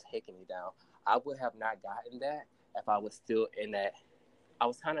currently taking me down. I would have not gotten that if I was still in that. I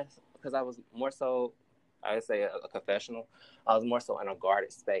was kind of because I was more so. I would say a confessional. I was more so in a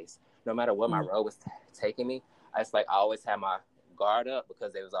guarded space. No matter what my Mm. road was taking me, I always had my guard up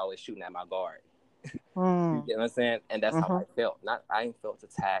because they was always shooting at my guard. You Mm. get what I'm saying? And that's how Mm-hmm. I felt. Not I didn't felt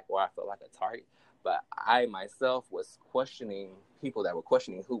attacked or I felt like a target, but I myself was questioning people that were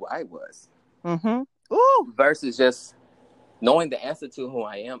questioning who I was Mm-hmm. Ooh. versus just knowing the answer to who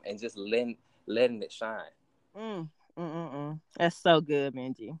I am and just letting it shine. Mm. Mm-mm-mm. That's so good,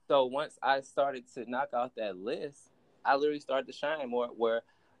 Benji. So once I started to knock out that list, I literally started to shine more where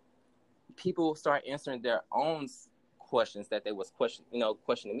people start answering their own questions that they was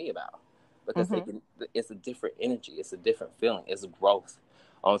questioning me about because Mm-hmm. it's a different energy, it's a different feeling, it's growth.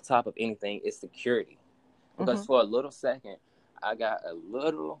 On top of anything, it's security. Mm-hmm. Because for a little second, I got a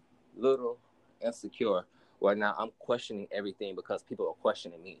little insecure where now I'm questioning everything because people are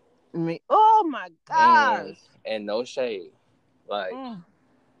questioning me. Me. Oh my And gosh. and no shade. Like Mm.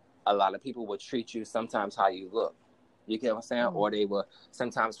 a lot of people will treat you sometimes how you look. You get what I'm saying? Mm. Or they will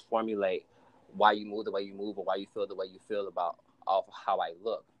sometimes formulate why you move the way you move or why you feel the way you feel about off of how I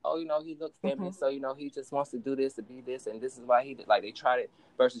look. Oh, he looks Mm-hmm. feminine, so he just wants to do this to be this, and this is why he did. Like they tried it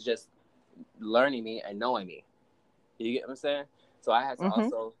versus just learning me and knowing me. You get what I'm saying? So Mm-hmm.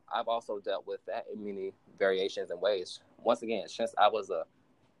 I've also dealt with that in many variations and ways. Once again, since I was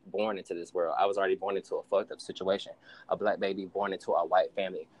born into this world, I was already born into a fucked up situation. A black baby born into a white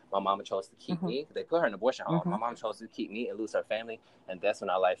family. My mama chose to keep Mm-hmm. me. They put her in an abortion home. Mm-hmm. My mom chose to keep me and lose her family, and that's when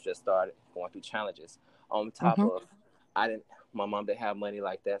our life just started going through challenges. On top Mm-hmm. of, I didn't. My mom didn't have money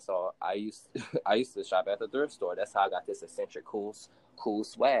like that, so I used I used to shop at the thrift store. That's how I got this eccentric, cool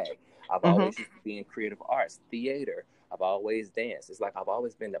swag. I've Mm-hmm. always used to be in creative arts, theater. I've always danced. It's like I've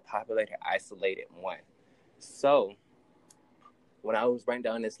always been the populated, isolated one. So when I was writing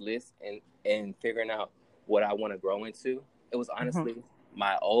down this list and figuring out what I want to grow into, it was honestly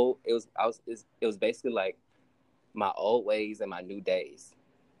my old. It was basically like my old ways and my new days.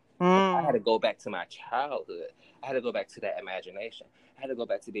 I had to go back to my childhood. I had to go back to that imagination. I had to go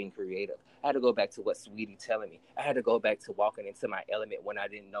back to being creative. I had to go back to what Sweetie telling me. I had to go back to walking into my element when I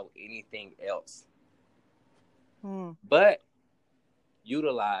didn't know anything else. But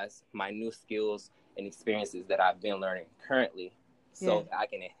utilize my new skills and experiences that I've been learning currently so that I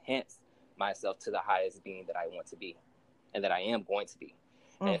can enhance myself to the highest being that I want to be and that I am going to be.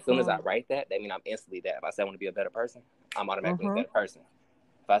 And as soon as I write that means I'm instantly that. If I say I want to be a better person, I'm automatically a better person.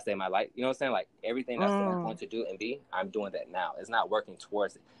 If I say my life, you know what I'm saying? Like everything that I'm going to do and be, I'm doing that now. It's not working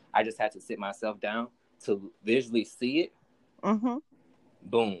towards it. I just had to sit myself down to visually see it.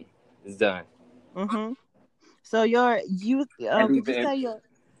 Boom, it's done. So could you say your?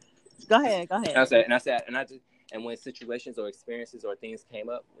 Go ahead. And when situations or experiences or things came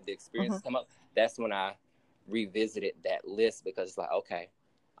up, the experiences come up, that's when I revisited that list because it's like, okay,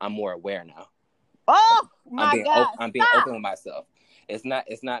 I'm more aware now. Oh my God! I'm being open with myself. It's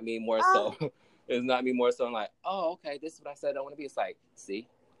not me more so. It's not me more so. I'm like, oh, okay, this is what I said I want to be. It's like, see,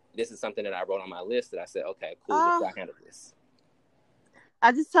 this is something that I wrote on my list that I said, okay, cool, let's I handle this.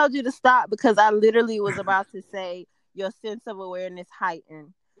 I just told you to stop because I literally was about to say your sense of awareness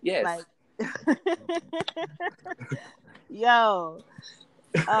heightened. Yes. Like, yo.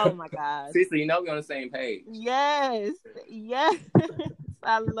 Oh my God. See, so you know we're on the same page. Yes.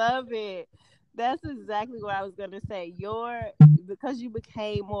 I love it. That's exactly what I was gonna say. Because you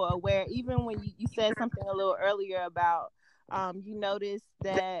became more aware, even when you said something a little earlier about you noticed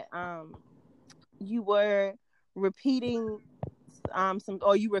that you were repeating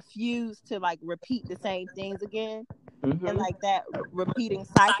or you refused to like repeat the same things again. And like that repeating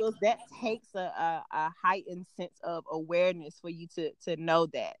cycles, that takes a heightened sense of awareness for you to know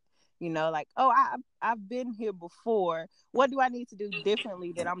that, you know, like, oh, I've been here before. What do I need to do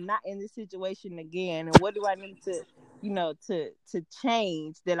differently that I'm not in this situation again? And what do I need to, you know, to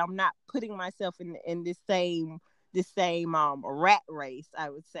change that I'm not putting myself in this same rat race, I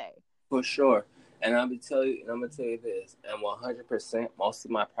would say. For sure. And I'm gonna tell you this, and 100%, most of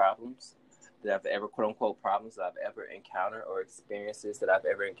my problems that I've ever, quote unquote, problems that I've ever encountered or experiences that I've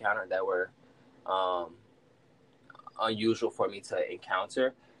ever encountered that were unusual for me to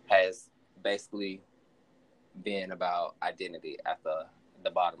encounter has basically been about identity at the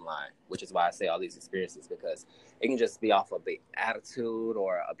bottom line, which is why I say all these experiences, because it can just be off of the attitude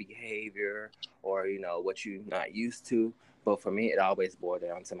or a behavior or, you know, what you're not used to. But for me, it always boiled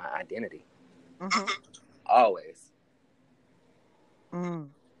down to my identity. Always.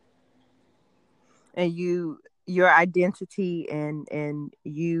 And your identity and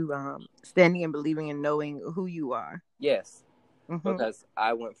you standing and believing and knowing who you are. Yes. Because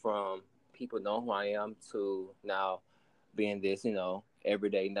I went from people knowing who I am to now being this, you know,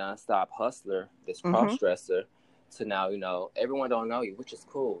 everyday nonstop hustler, this cross-dresser, to now, you know, everyone don't know you, which is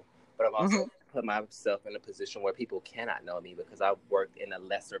cool. But I've also put myself in a position where people cannot know me because I've worked in a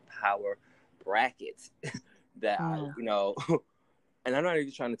lesser power bracket that I, you know, and I'm not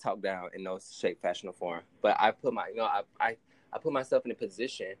even trying to talk down in no shape, fashion, or form, but I put I put myself in a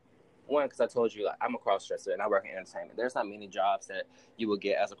position, one, because I told you, like, I'm a cross-dresser and I work in entertainment. There's not many jobs that you will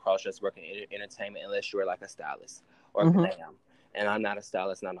get as a cross-dresser working in entertainment unless you're like a stylist or glam. And I'm not a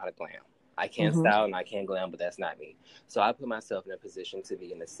stylist and I'm not a glam. I can style and I can glam, but that's not me. So I put myself in a position to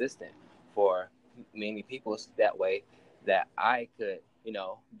be an assistant for many people that way, that I could, you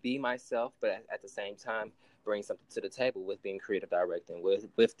know, be myself, but at the same time bring something to the table with being creative directing,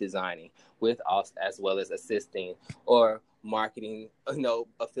 with designing, with us, as well as assisting or marketing, you know,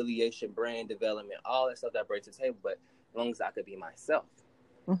 affiliation, brand development, all that stuff that I bring to the table. But as long as I could be myself.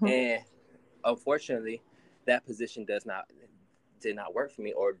 And unfortunately, that position did not work for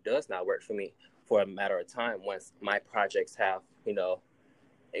me, or does not work for me for a matter of time. Once my projects have, you know,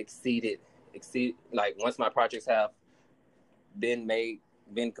 exceed, like once my projects have been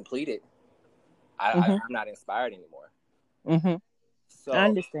completed, I'm not inspired anymore. So I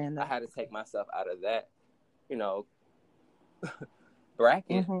understand that. I had to take myself out of that, you know,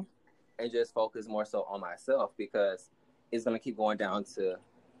 bracket and just focus more so on myself, because it's going to keep going down to,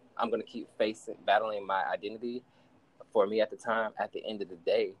 I'm going to keep battling my identity for me at the time, at the end of the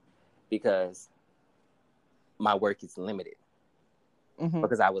day, because my work is limited.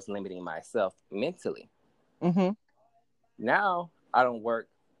 Because I was limiting myself mentally. Now I don't work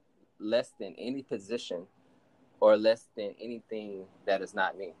less than any position or less than anything that is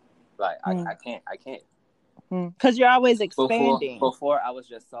not me. Like I can't. Because you're always expanding. Before I was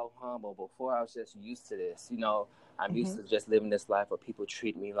just so humble. Before I was just used to this. You know, I'm used to just living this life where people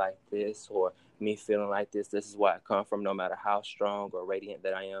treat me like this or me feeling like this. This is where I come from, no matter how strong or radiant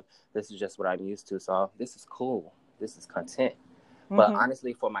that I am. This is just what I'm used to. So this is cool. This is content. But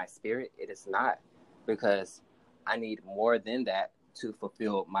honestly, for my spirit, it is not, because I need more than that to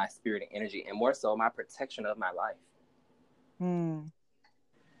fulfill my spirit and energy, and more so my protection of my life.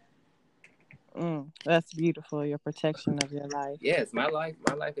 That's beautiful. Your protection of your life. Yes, my life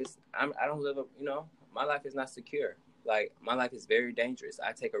is, I don't live, my life is not secure. Like, my life is very dangerous.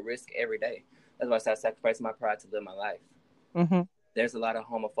 I take a risk every day. That's why I start sacrificing my pride to live my life. There's a lot of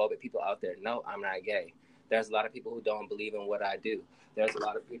homophobic people out there. No, I'm not gay. There's a lot of people who don't believe in what I do. There's a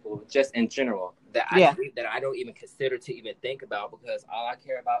lot of people just in general that I don't even consider to even think about, because all I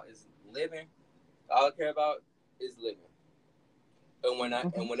care about is living. All I care about is living. And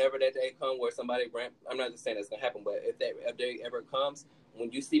whenever that day comes where somebody, I'm not just saying that's gonna happen, but if that day ever comes,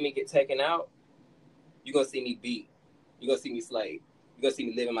 when you see me get taken out, you're gonna see me beat. You're gonna see me slayed. You're gonna see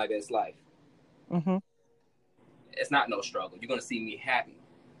me living my best life. It's not no struggle. You're gonna see me happy.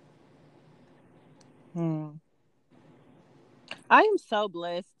 I am so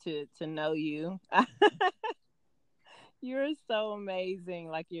blessed to know you. You're so amazing.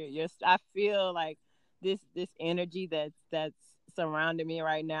 Like you're I feel like this energy that's surrounding me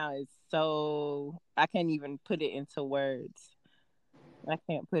right now is so, I can't even put it into words. I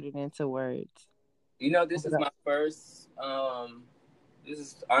can't put it into words. This is my first this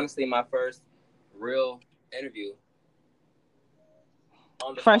is honestly my first real interview.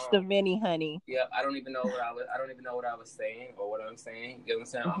 First of many, honey. Yeah, I don't even know what I was saying or what I'm saying. You know what I'm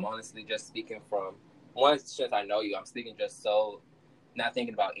saying? I'm honestly just speaking from one, since I know you, I'm speaking just so, not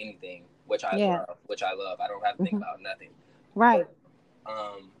thinking about anything, which I love. I don't have to think about nothing. Right.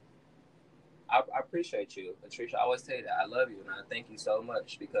 But, I appreciate you, Latricia. I always say that I love you, and I thank you so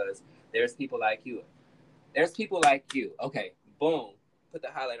much, because there's people like you. Okay, boom. Put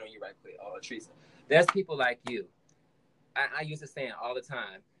the highlight on you right quick. Oh, Latricia. There's people like you. I used to say it all the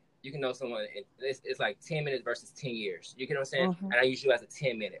time. You can know someone, it's like 10 minutes versus 10 years. You know what I'm saying? And I use you as a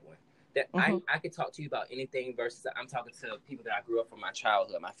 10-minute one. That I could talk to you about anything, versus I'm talking to people that I grew up from my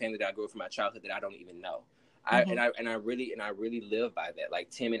childhood, my family that I grew up from my childhood that I don't even know. I really live by that, like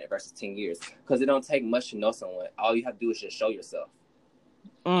 10 minutes versus 10 years, because it don't take much to know someone. All you have to do is just show yourself.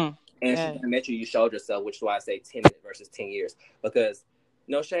 And since I met you, you showed yourself, which is why I say 10 minutes versus 10 years. Because,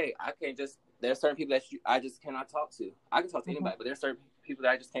 no shade, there's certain people that I just cannot talk to. I can talk to anybody, but there's certain people that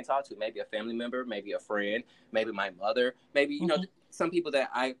I just can't talk to. Maybe a family member, maybe a friend, maybe my mother, maybe, some people that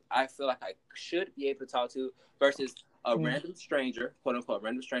I feel like I should be able to talk to, versus a random stranger, quote unquote,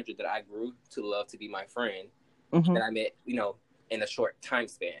 random stranger that I grew to love to be my friend, that I met, in a short time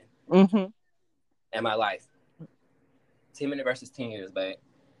span in my life. 10 minutes versus 10 years, babe,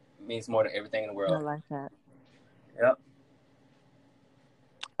 means more than everything in the world. I like that. Yep.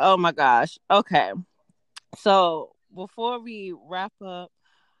 Oh my gosh. Okay. So before we wrap up,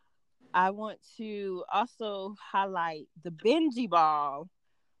 I want to also highlight the Benji Ball,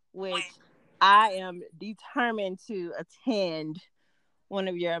 which I am determined to attend one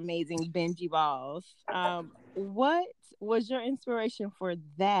of your amazing Benji Balls. What was your inspiration for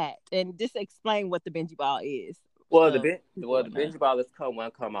that? And just explain what the Benji Ball is. Well, the Benji Ball is come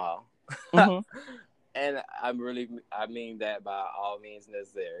one, come all. And I mean that by all means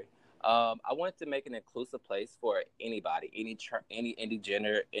necessary. I wanted to make an inclusive place for anybody, any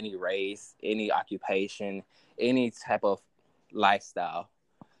gender, any race, any occupation, any type of lifestyle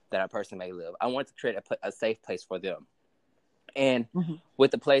that a person may live. I wanted to create a safe place for them. And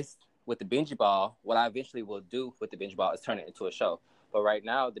with the Benji Ball, what I eventually will do with the Benji Ball is turn it into a show. But right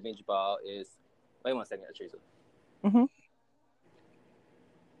now, the Benji Ball is... Wait 1 second, Teresa.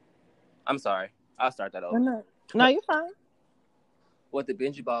 I'm sorry. I'll start that over. No, you're fine. What the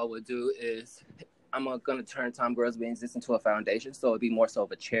Benji Ball would do is, I'm going to turn Tom Girls Business into a foundation, so it'll be more so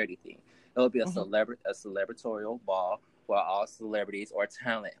of a charity thing. It'll be a celebratorial ball where all celebrities or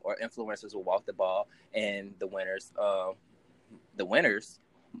talent or influencers will walk the ball, and the winners'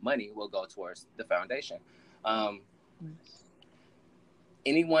 money will go towards the foundation.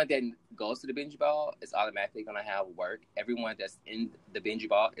 Anyone that goes to the Benji Ball is automatically going to have work. Everyone that's in the Benji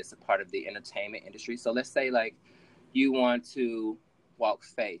Ball is a part of the entertainment industry. So let's say, like, you want to walk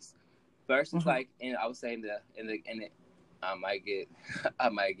face versus like, and I would say in the I might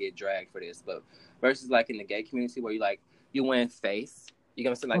get dragged for this, but versus like in the gay community where you win face, you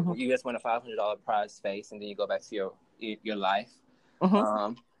know what I'm saying, like you just win a $500 prize face, and then you go back to your life.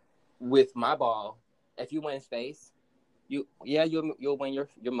 With my ball, if you win face, you'll win your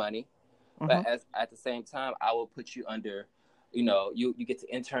money, but at the same time, I will put you under, you get to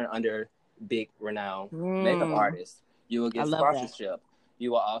intern under big renowned makeup artists. You will I get love that. sponsorship.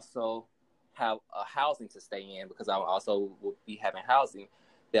 You will also have a housing to stay in, because I also will be having housing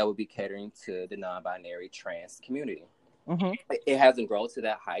that will be catering to the non-binary trans community. Mm-hmm. It hasn't grown to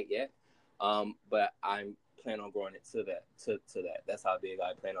that height yet, but I'm planning on growing it to that. That's how big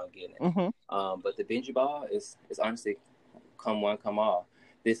I plan on getting it. Mm-hmm. But the Benji Ball is honestly, come one, come all.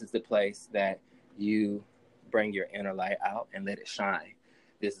 This is the place that you bring your inner light out and let it shine.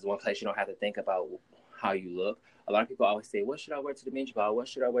 This is one place you don't have to think about how you look. A lot of people always say, what should I wear to the Benji Ball? What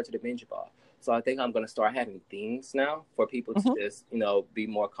should I wear to the Benji Ball? So I think I'm going to start having themes now for people to just, be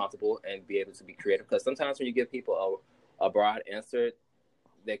more comfortable and be able to be creative. Because sometimes when you give people a broad answer,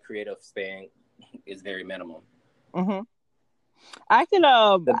 their creative span is very minimum. Mm-hmm. I can,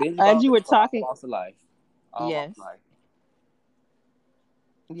 The Benji as Ball you were is for all talking, walks of life. All yes, walks of life.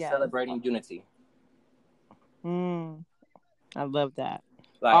 yes, Celebrating unity. I love that.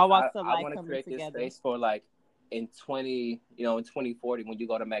 Like All walks of I life want to coming create this together. space for like in 2040, when you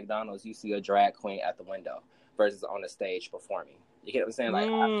go to McDonald's, you see a drag queen at the window versus on the stage performing. You get what I'm saying? Like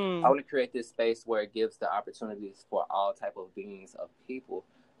I want to create this space where it gives the opportunities for all type of beings of people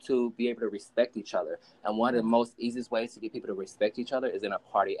to be able to respect each other. And one of the most easiest ways to get people to respect each other is in a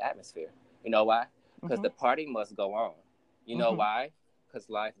party atmosphere. You know why? Because the party must go on. You know why? Because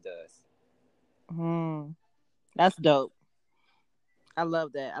life does. That's dope. I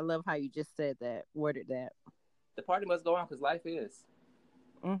love that. I love how you just said that, worded that. The party must go on because life is.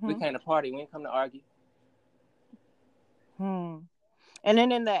 We came to party. We didn't come to argue. And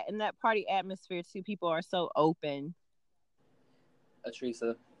then in that party atmosphere too, people are so open.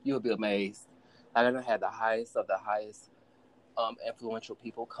 Teresa, you would be amazed. I done had the highest of the highest influential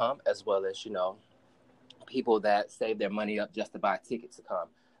people come, as well as people that save their money up just to buy tickets to come.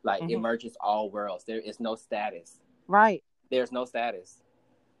 Like it merges all worlds. There is no status. Right. There's no status.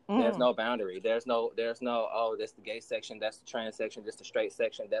 There's no boundary. There's no oh, that's the gay section, that's the trans section, that's the straight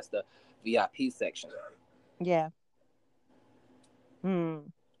section, that's the VIP section. Yeah.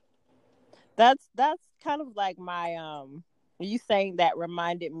 That's kind of like my you saying that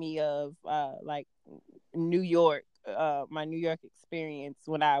reminded me of like New York, my New York experience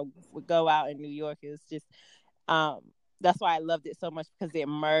when I would go out in New York. It was just that's why I loved it so much, because it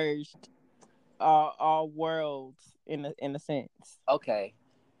merged all worlds in a sense. Okay.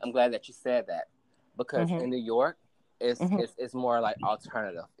 I'm glad that you said that, because in New York it's more like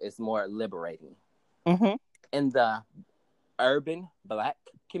alternative. It's more liberating. In the urban Black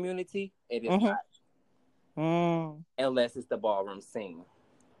community, it is not. Unless it's the ballroom scene.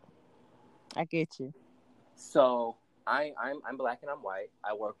 I get you. So I'm Black and I'm white.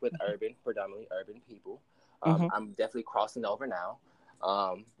 I work with predominantly urban people. I'm definitely crossing over now,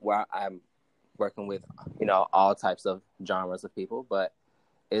 where I'm working with all types of genres of people, but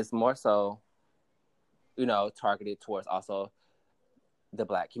it's more so targeted towards also the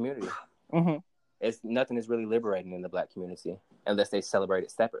Black community. It's nothing is really liberating in the Black community unless they celebrate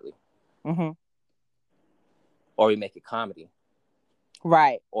it separately, or we make it comedy,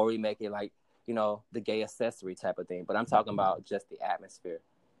 right? Or we make it like the gay accessory type of thing. But I'm talking about just the atmosphere.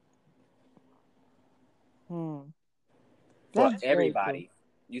 For everybody. Cool.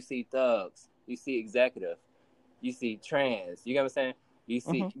 You see thugs, you see executive, you see trans, you get what I'm saying?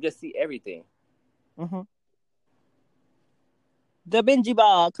 You just see everything. The Benji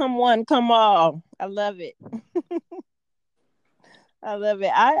Ball, come one, come all. I love it. I love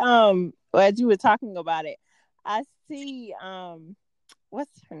it. As you were talking about it, I see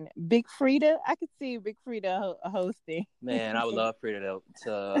what's her name? Big Frida. I could see Big Frida hosting. Man, I would love Frida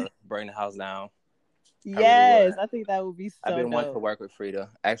to bring the house down. Yes, I think that would be so I've been dope. wanting to work with Frida.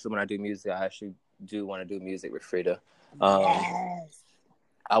 Actually, when I do music, I actually do want to do music with Frida. Yes.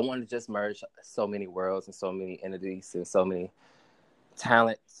 I want to just merge so many worlds and so many entities and so many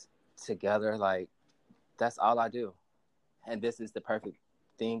talents together. Like, that's all I do. And this is the perfect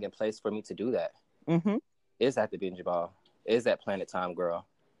thing and place for me to do that. Is at the Benji Ball. Is at Planet Time Girl.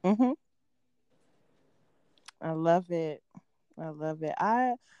 I love it. I love it.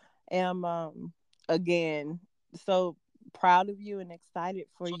 I am again so proud of you and excited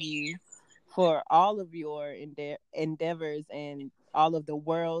for you for all of your endeavors and all of the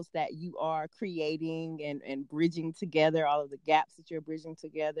worlds that you are creating and bridging together, all of the gaps that you're bridging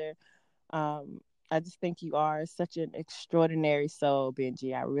together. I just think you are such an extraordinary soul,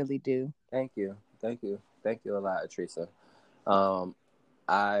 Benji. I really do. Thank you. Thank you. Thank you a lot, Teresa.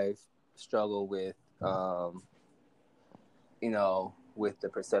 I struggle with, with the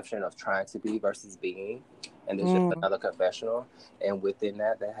perception of trying to be versus being. And there's just another confessional. And within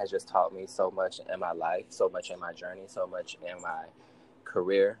that has just taught me so much in my life, so much in my journey, so much in my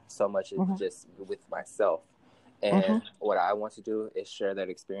career, so much Mm-hmm. just with myself. Mm-hmm. And what I want to do is share that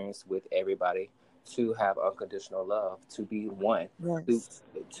experience with everybody, to have unconditional love, to be one, to Yes.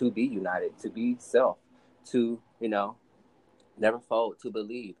 to be united, to be self, to never fold, to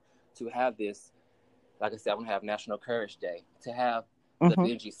believe, to have this. Like I said, I'm gonna have National Courage Day, to have the Mm-hmm.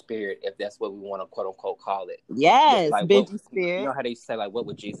 Benji spirit, if that's what we want to quote unquote call it. Yes, Like what Benji you spirit. know how they say, like, what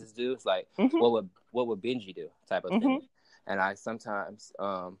would Jesus do? It's like Mm-hmm. what would Benji do, type of Mm-hmm. thing. And I sometimes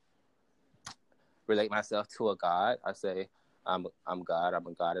relate myself to a god. I say I'm God, I'm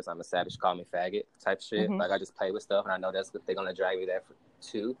a goddess, I'm a savage, call me faggot type shit. Mm-hmm. Like I just play with stuff, and I know that's they're gonna drag me there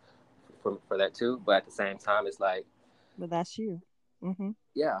too, for that too. But at the same time, it's like, But that's you. Mm-hmm.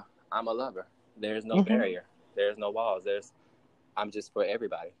 yeah, I'm a lover. There's no Mm-hmm. barrier. There's no walls. I'm just for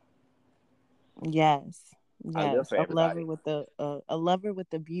everybody. Yes. I live Yes. for everybody. A lover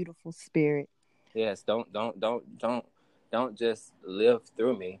with a beautiful spirit. Yes, don't just live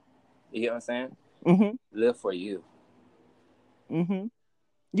through me. You get what I'm saying? Mm-hmm. Live for you. Mm-hmm.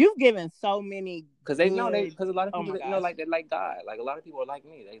 You've given so many Because good. because a lot of Oh people, my gosh. they like God. Like a lot of people are like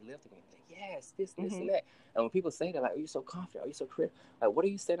me. They live to me. Like, yes, this, Mm-hmm. and that. And when people say that, like, are you so confident? Are you so clear? Like, what are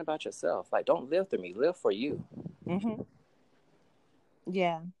you saying about yourself? Like, don't live through me. Live for you. Mm-hmm.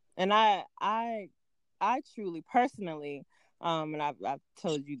 Yeah. And I truly personally, and I've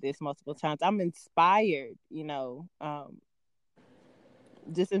told you this multiple times, I'm inspired,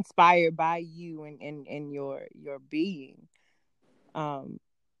 just inspired by you and your being. Um,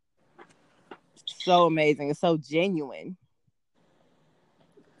 so amazing. It's so genuine.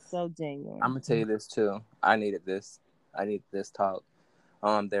 So I'm genuine. gonna tell you this too. I needed this. I need this talk.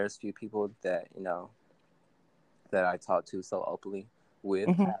 There's few people that that I talk to so openly with.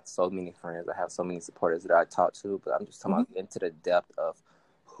 I Mm-hmm. have so many friends. I have so many supporters that I talk to, but I'm just talking Mm-hmm. about into the depth of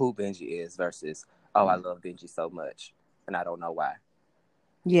who Benji is versus, oh, I love Benji so much and I don't know why.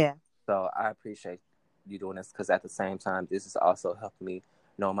 Yeah. So I appreciate you doing this, because at the same time, this is also helping me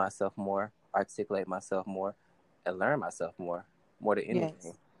know myself more, articulate myself more, and learn myself more than anything.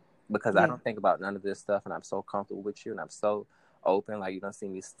 Yes. Because I Yeah. don't think about none of this stuff, and I'm so comfortable with you, and I'm so open. Like, you don't see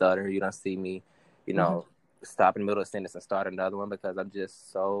me stutter, you don't see me, you Mm-hmm. know, stop in the middle of a sentence and start another one, because I'm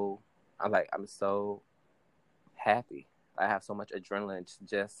so happy. I have so much adrenaline to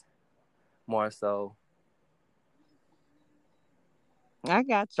just more so I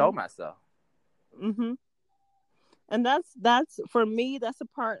got show you. myself. Mm-hmm. And that's for me, that's a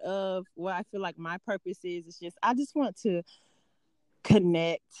part of what I feel like my purpose is. It's just I just want to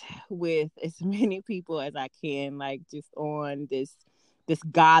connect with as many people as I can, like just on this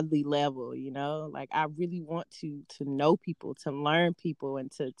godly level, like I really want to know people, to learn people,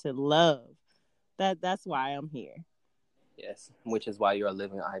 and to love. That's why I'm here. Yes, which is why you're a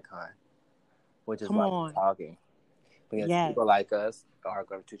living icon, which is Come why you're on. talking. Because Yes. people like us are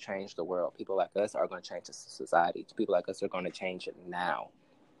going to change the world. People like us are going to change the society. People like us are going to change it now,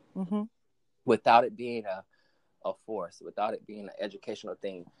 Mm-hmm. without it being a force, without it being an educational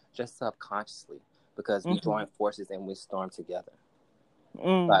thing, just subconsciously. Because we Mm-hmm. join forces and we storm together.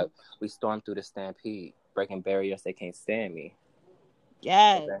 Mm. Like, we storm through the stampede, breaking barriers they can't stand me.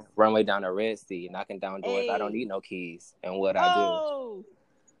 Yes. Okay, runway down the Red Sea, knocking down doors. I don't Hey. need no keys. And what I do, Oh,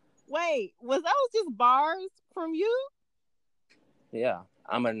 wait, was those just bars from you? yeah,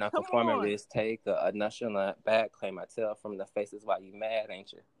 I'm a Come non-conforming on. risk take, a nonchalant back, claim my tail from the faces why you mad,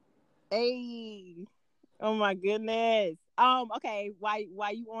 ain't you? Hey. Oh my goodness. Okay, why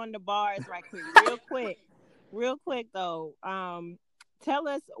you on the bars right quick, real quick. Real quick though. Tell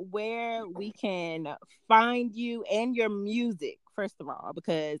us where we can find you and your music, first of all,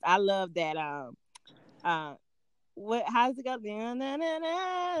 because I love that uh what how's it go? Na, na, na,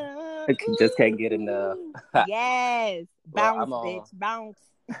 na, Just can't get enough. ooh. Yes. well, Bounce, I'm on bitch. Bounce.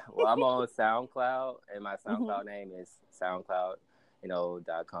 I'm on SoundCloud, and my Hmm. SoundCloud name is SoundCloud,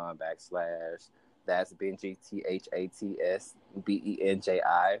 .com / that's Benji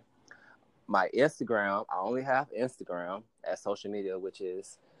ThatsBenji. My Instagram, I only have Instagram as social media, which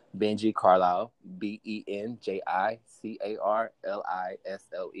is Benji Carlisle,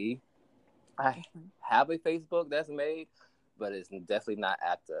 BenjiCarlisle. I have a Facebook that's made, but it's definitely not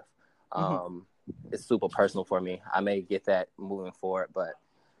active. Hmm. Um, it's super personal for me. I may get that moving forward, but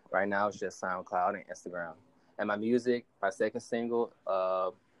right now it's just SoundCloud and Instagram. And my music, my second single,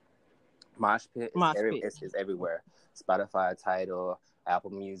 Mosh Pit, Mosh pit. is everywhere. Spotify, Tidal,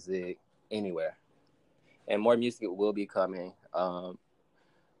 Apple Music, anywhere. And more music will be coming by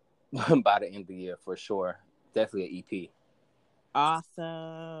the end of the year for sure. Definitely an EP.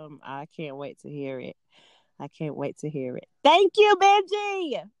 Awesome. I can't wait to hear it. I can't wait to hear it. Thank you,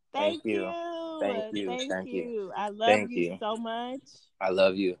 Benji. Thank you. Thank you. Thank Thank you. you. I love Thank you you. so much. I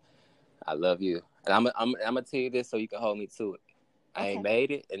love you. I love you. And I'm gonna tell you this so you can hold me to it. I ain't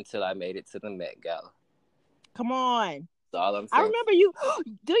made it until I made it to the Met Gala. Come on. That's all I'm I saying. remember you.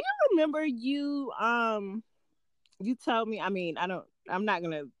 Do you remember you? You told me. I mean, I'm not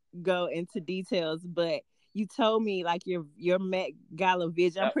gonna go into details, but you told me like your Met Gala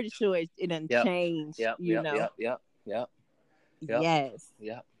vision. I'm pretty sure it done changed. Yep. Yes.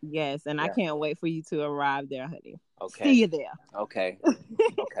 Yep. Yes, and I can't wait for you to arrive there, honey. Okay. See you there. Okay.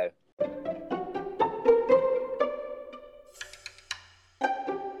 Okay.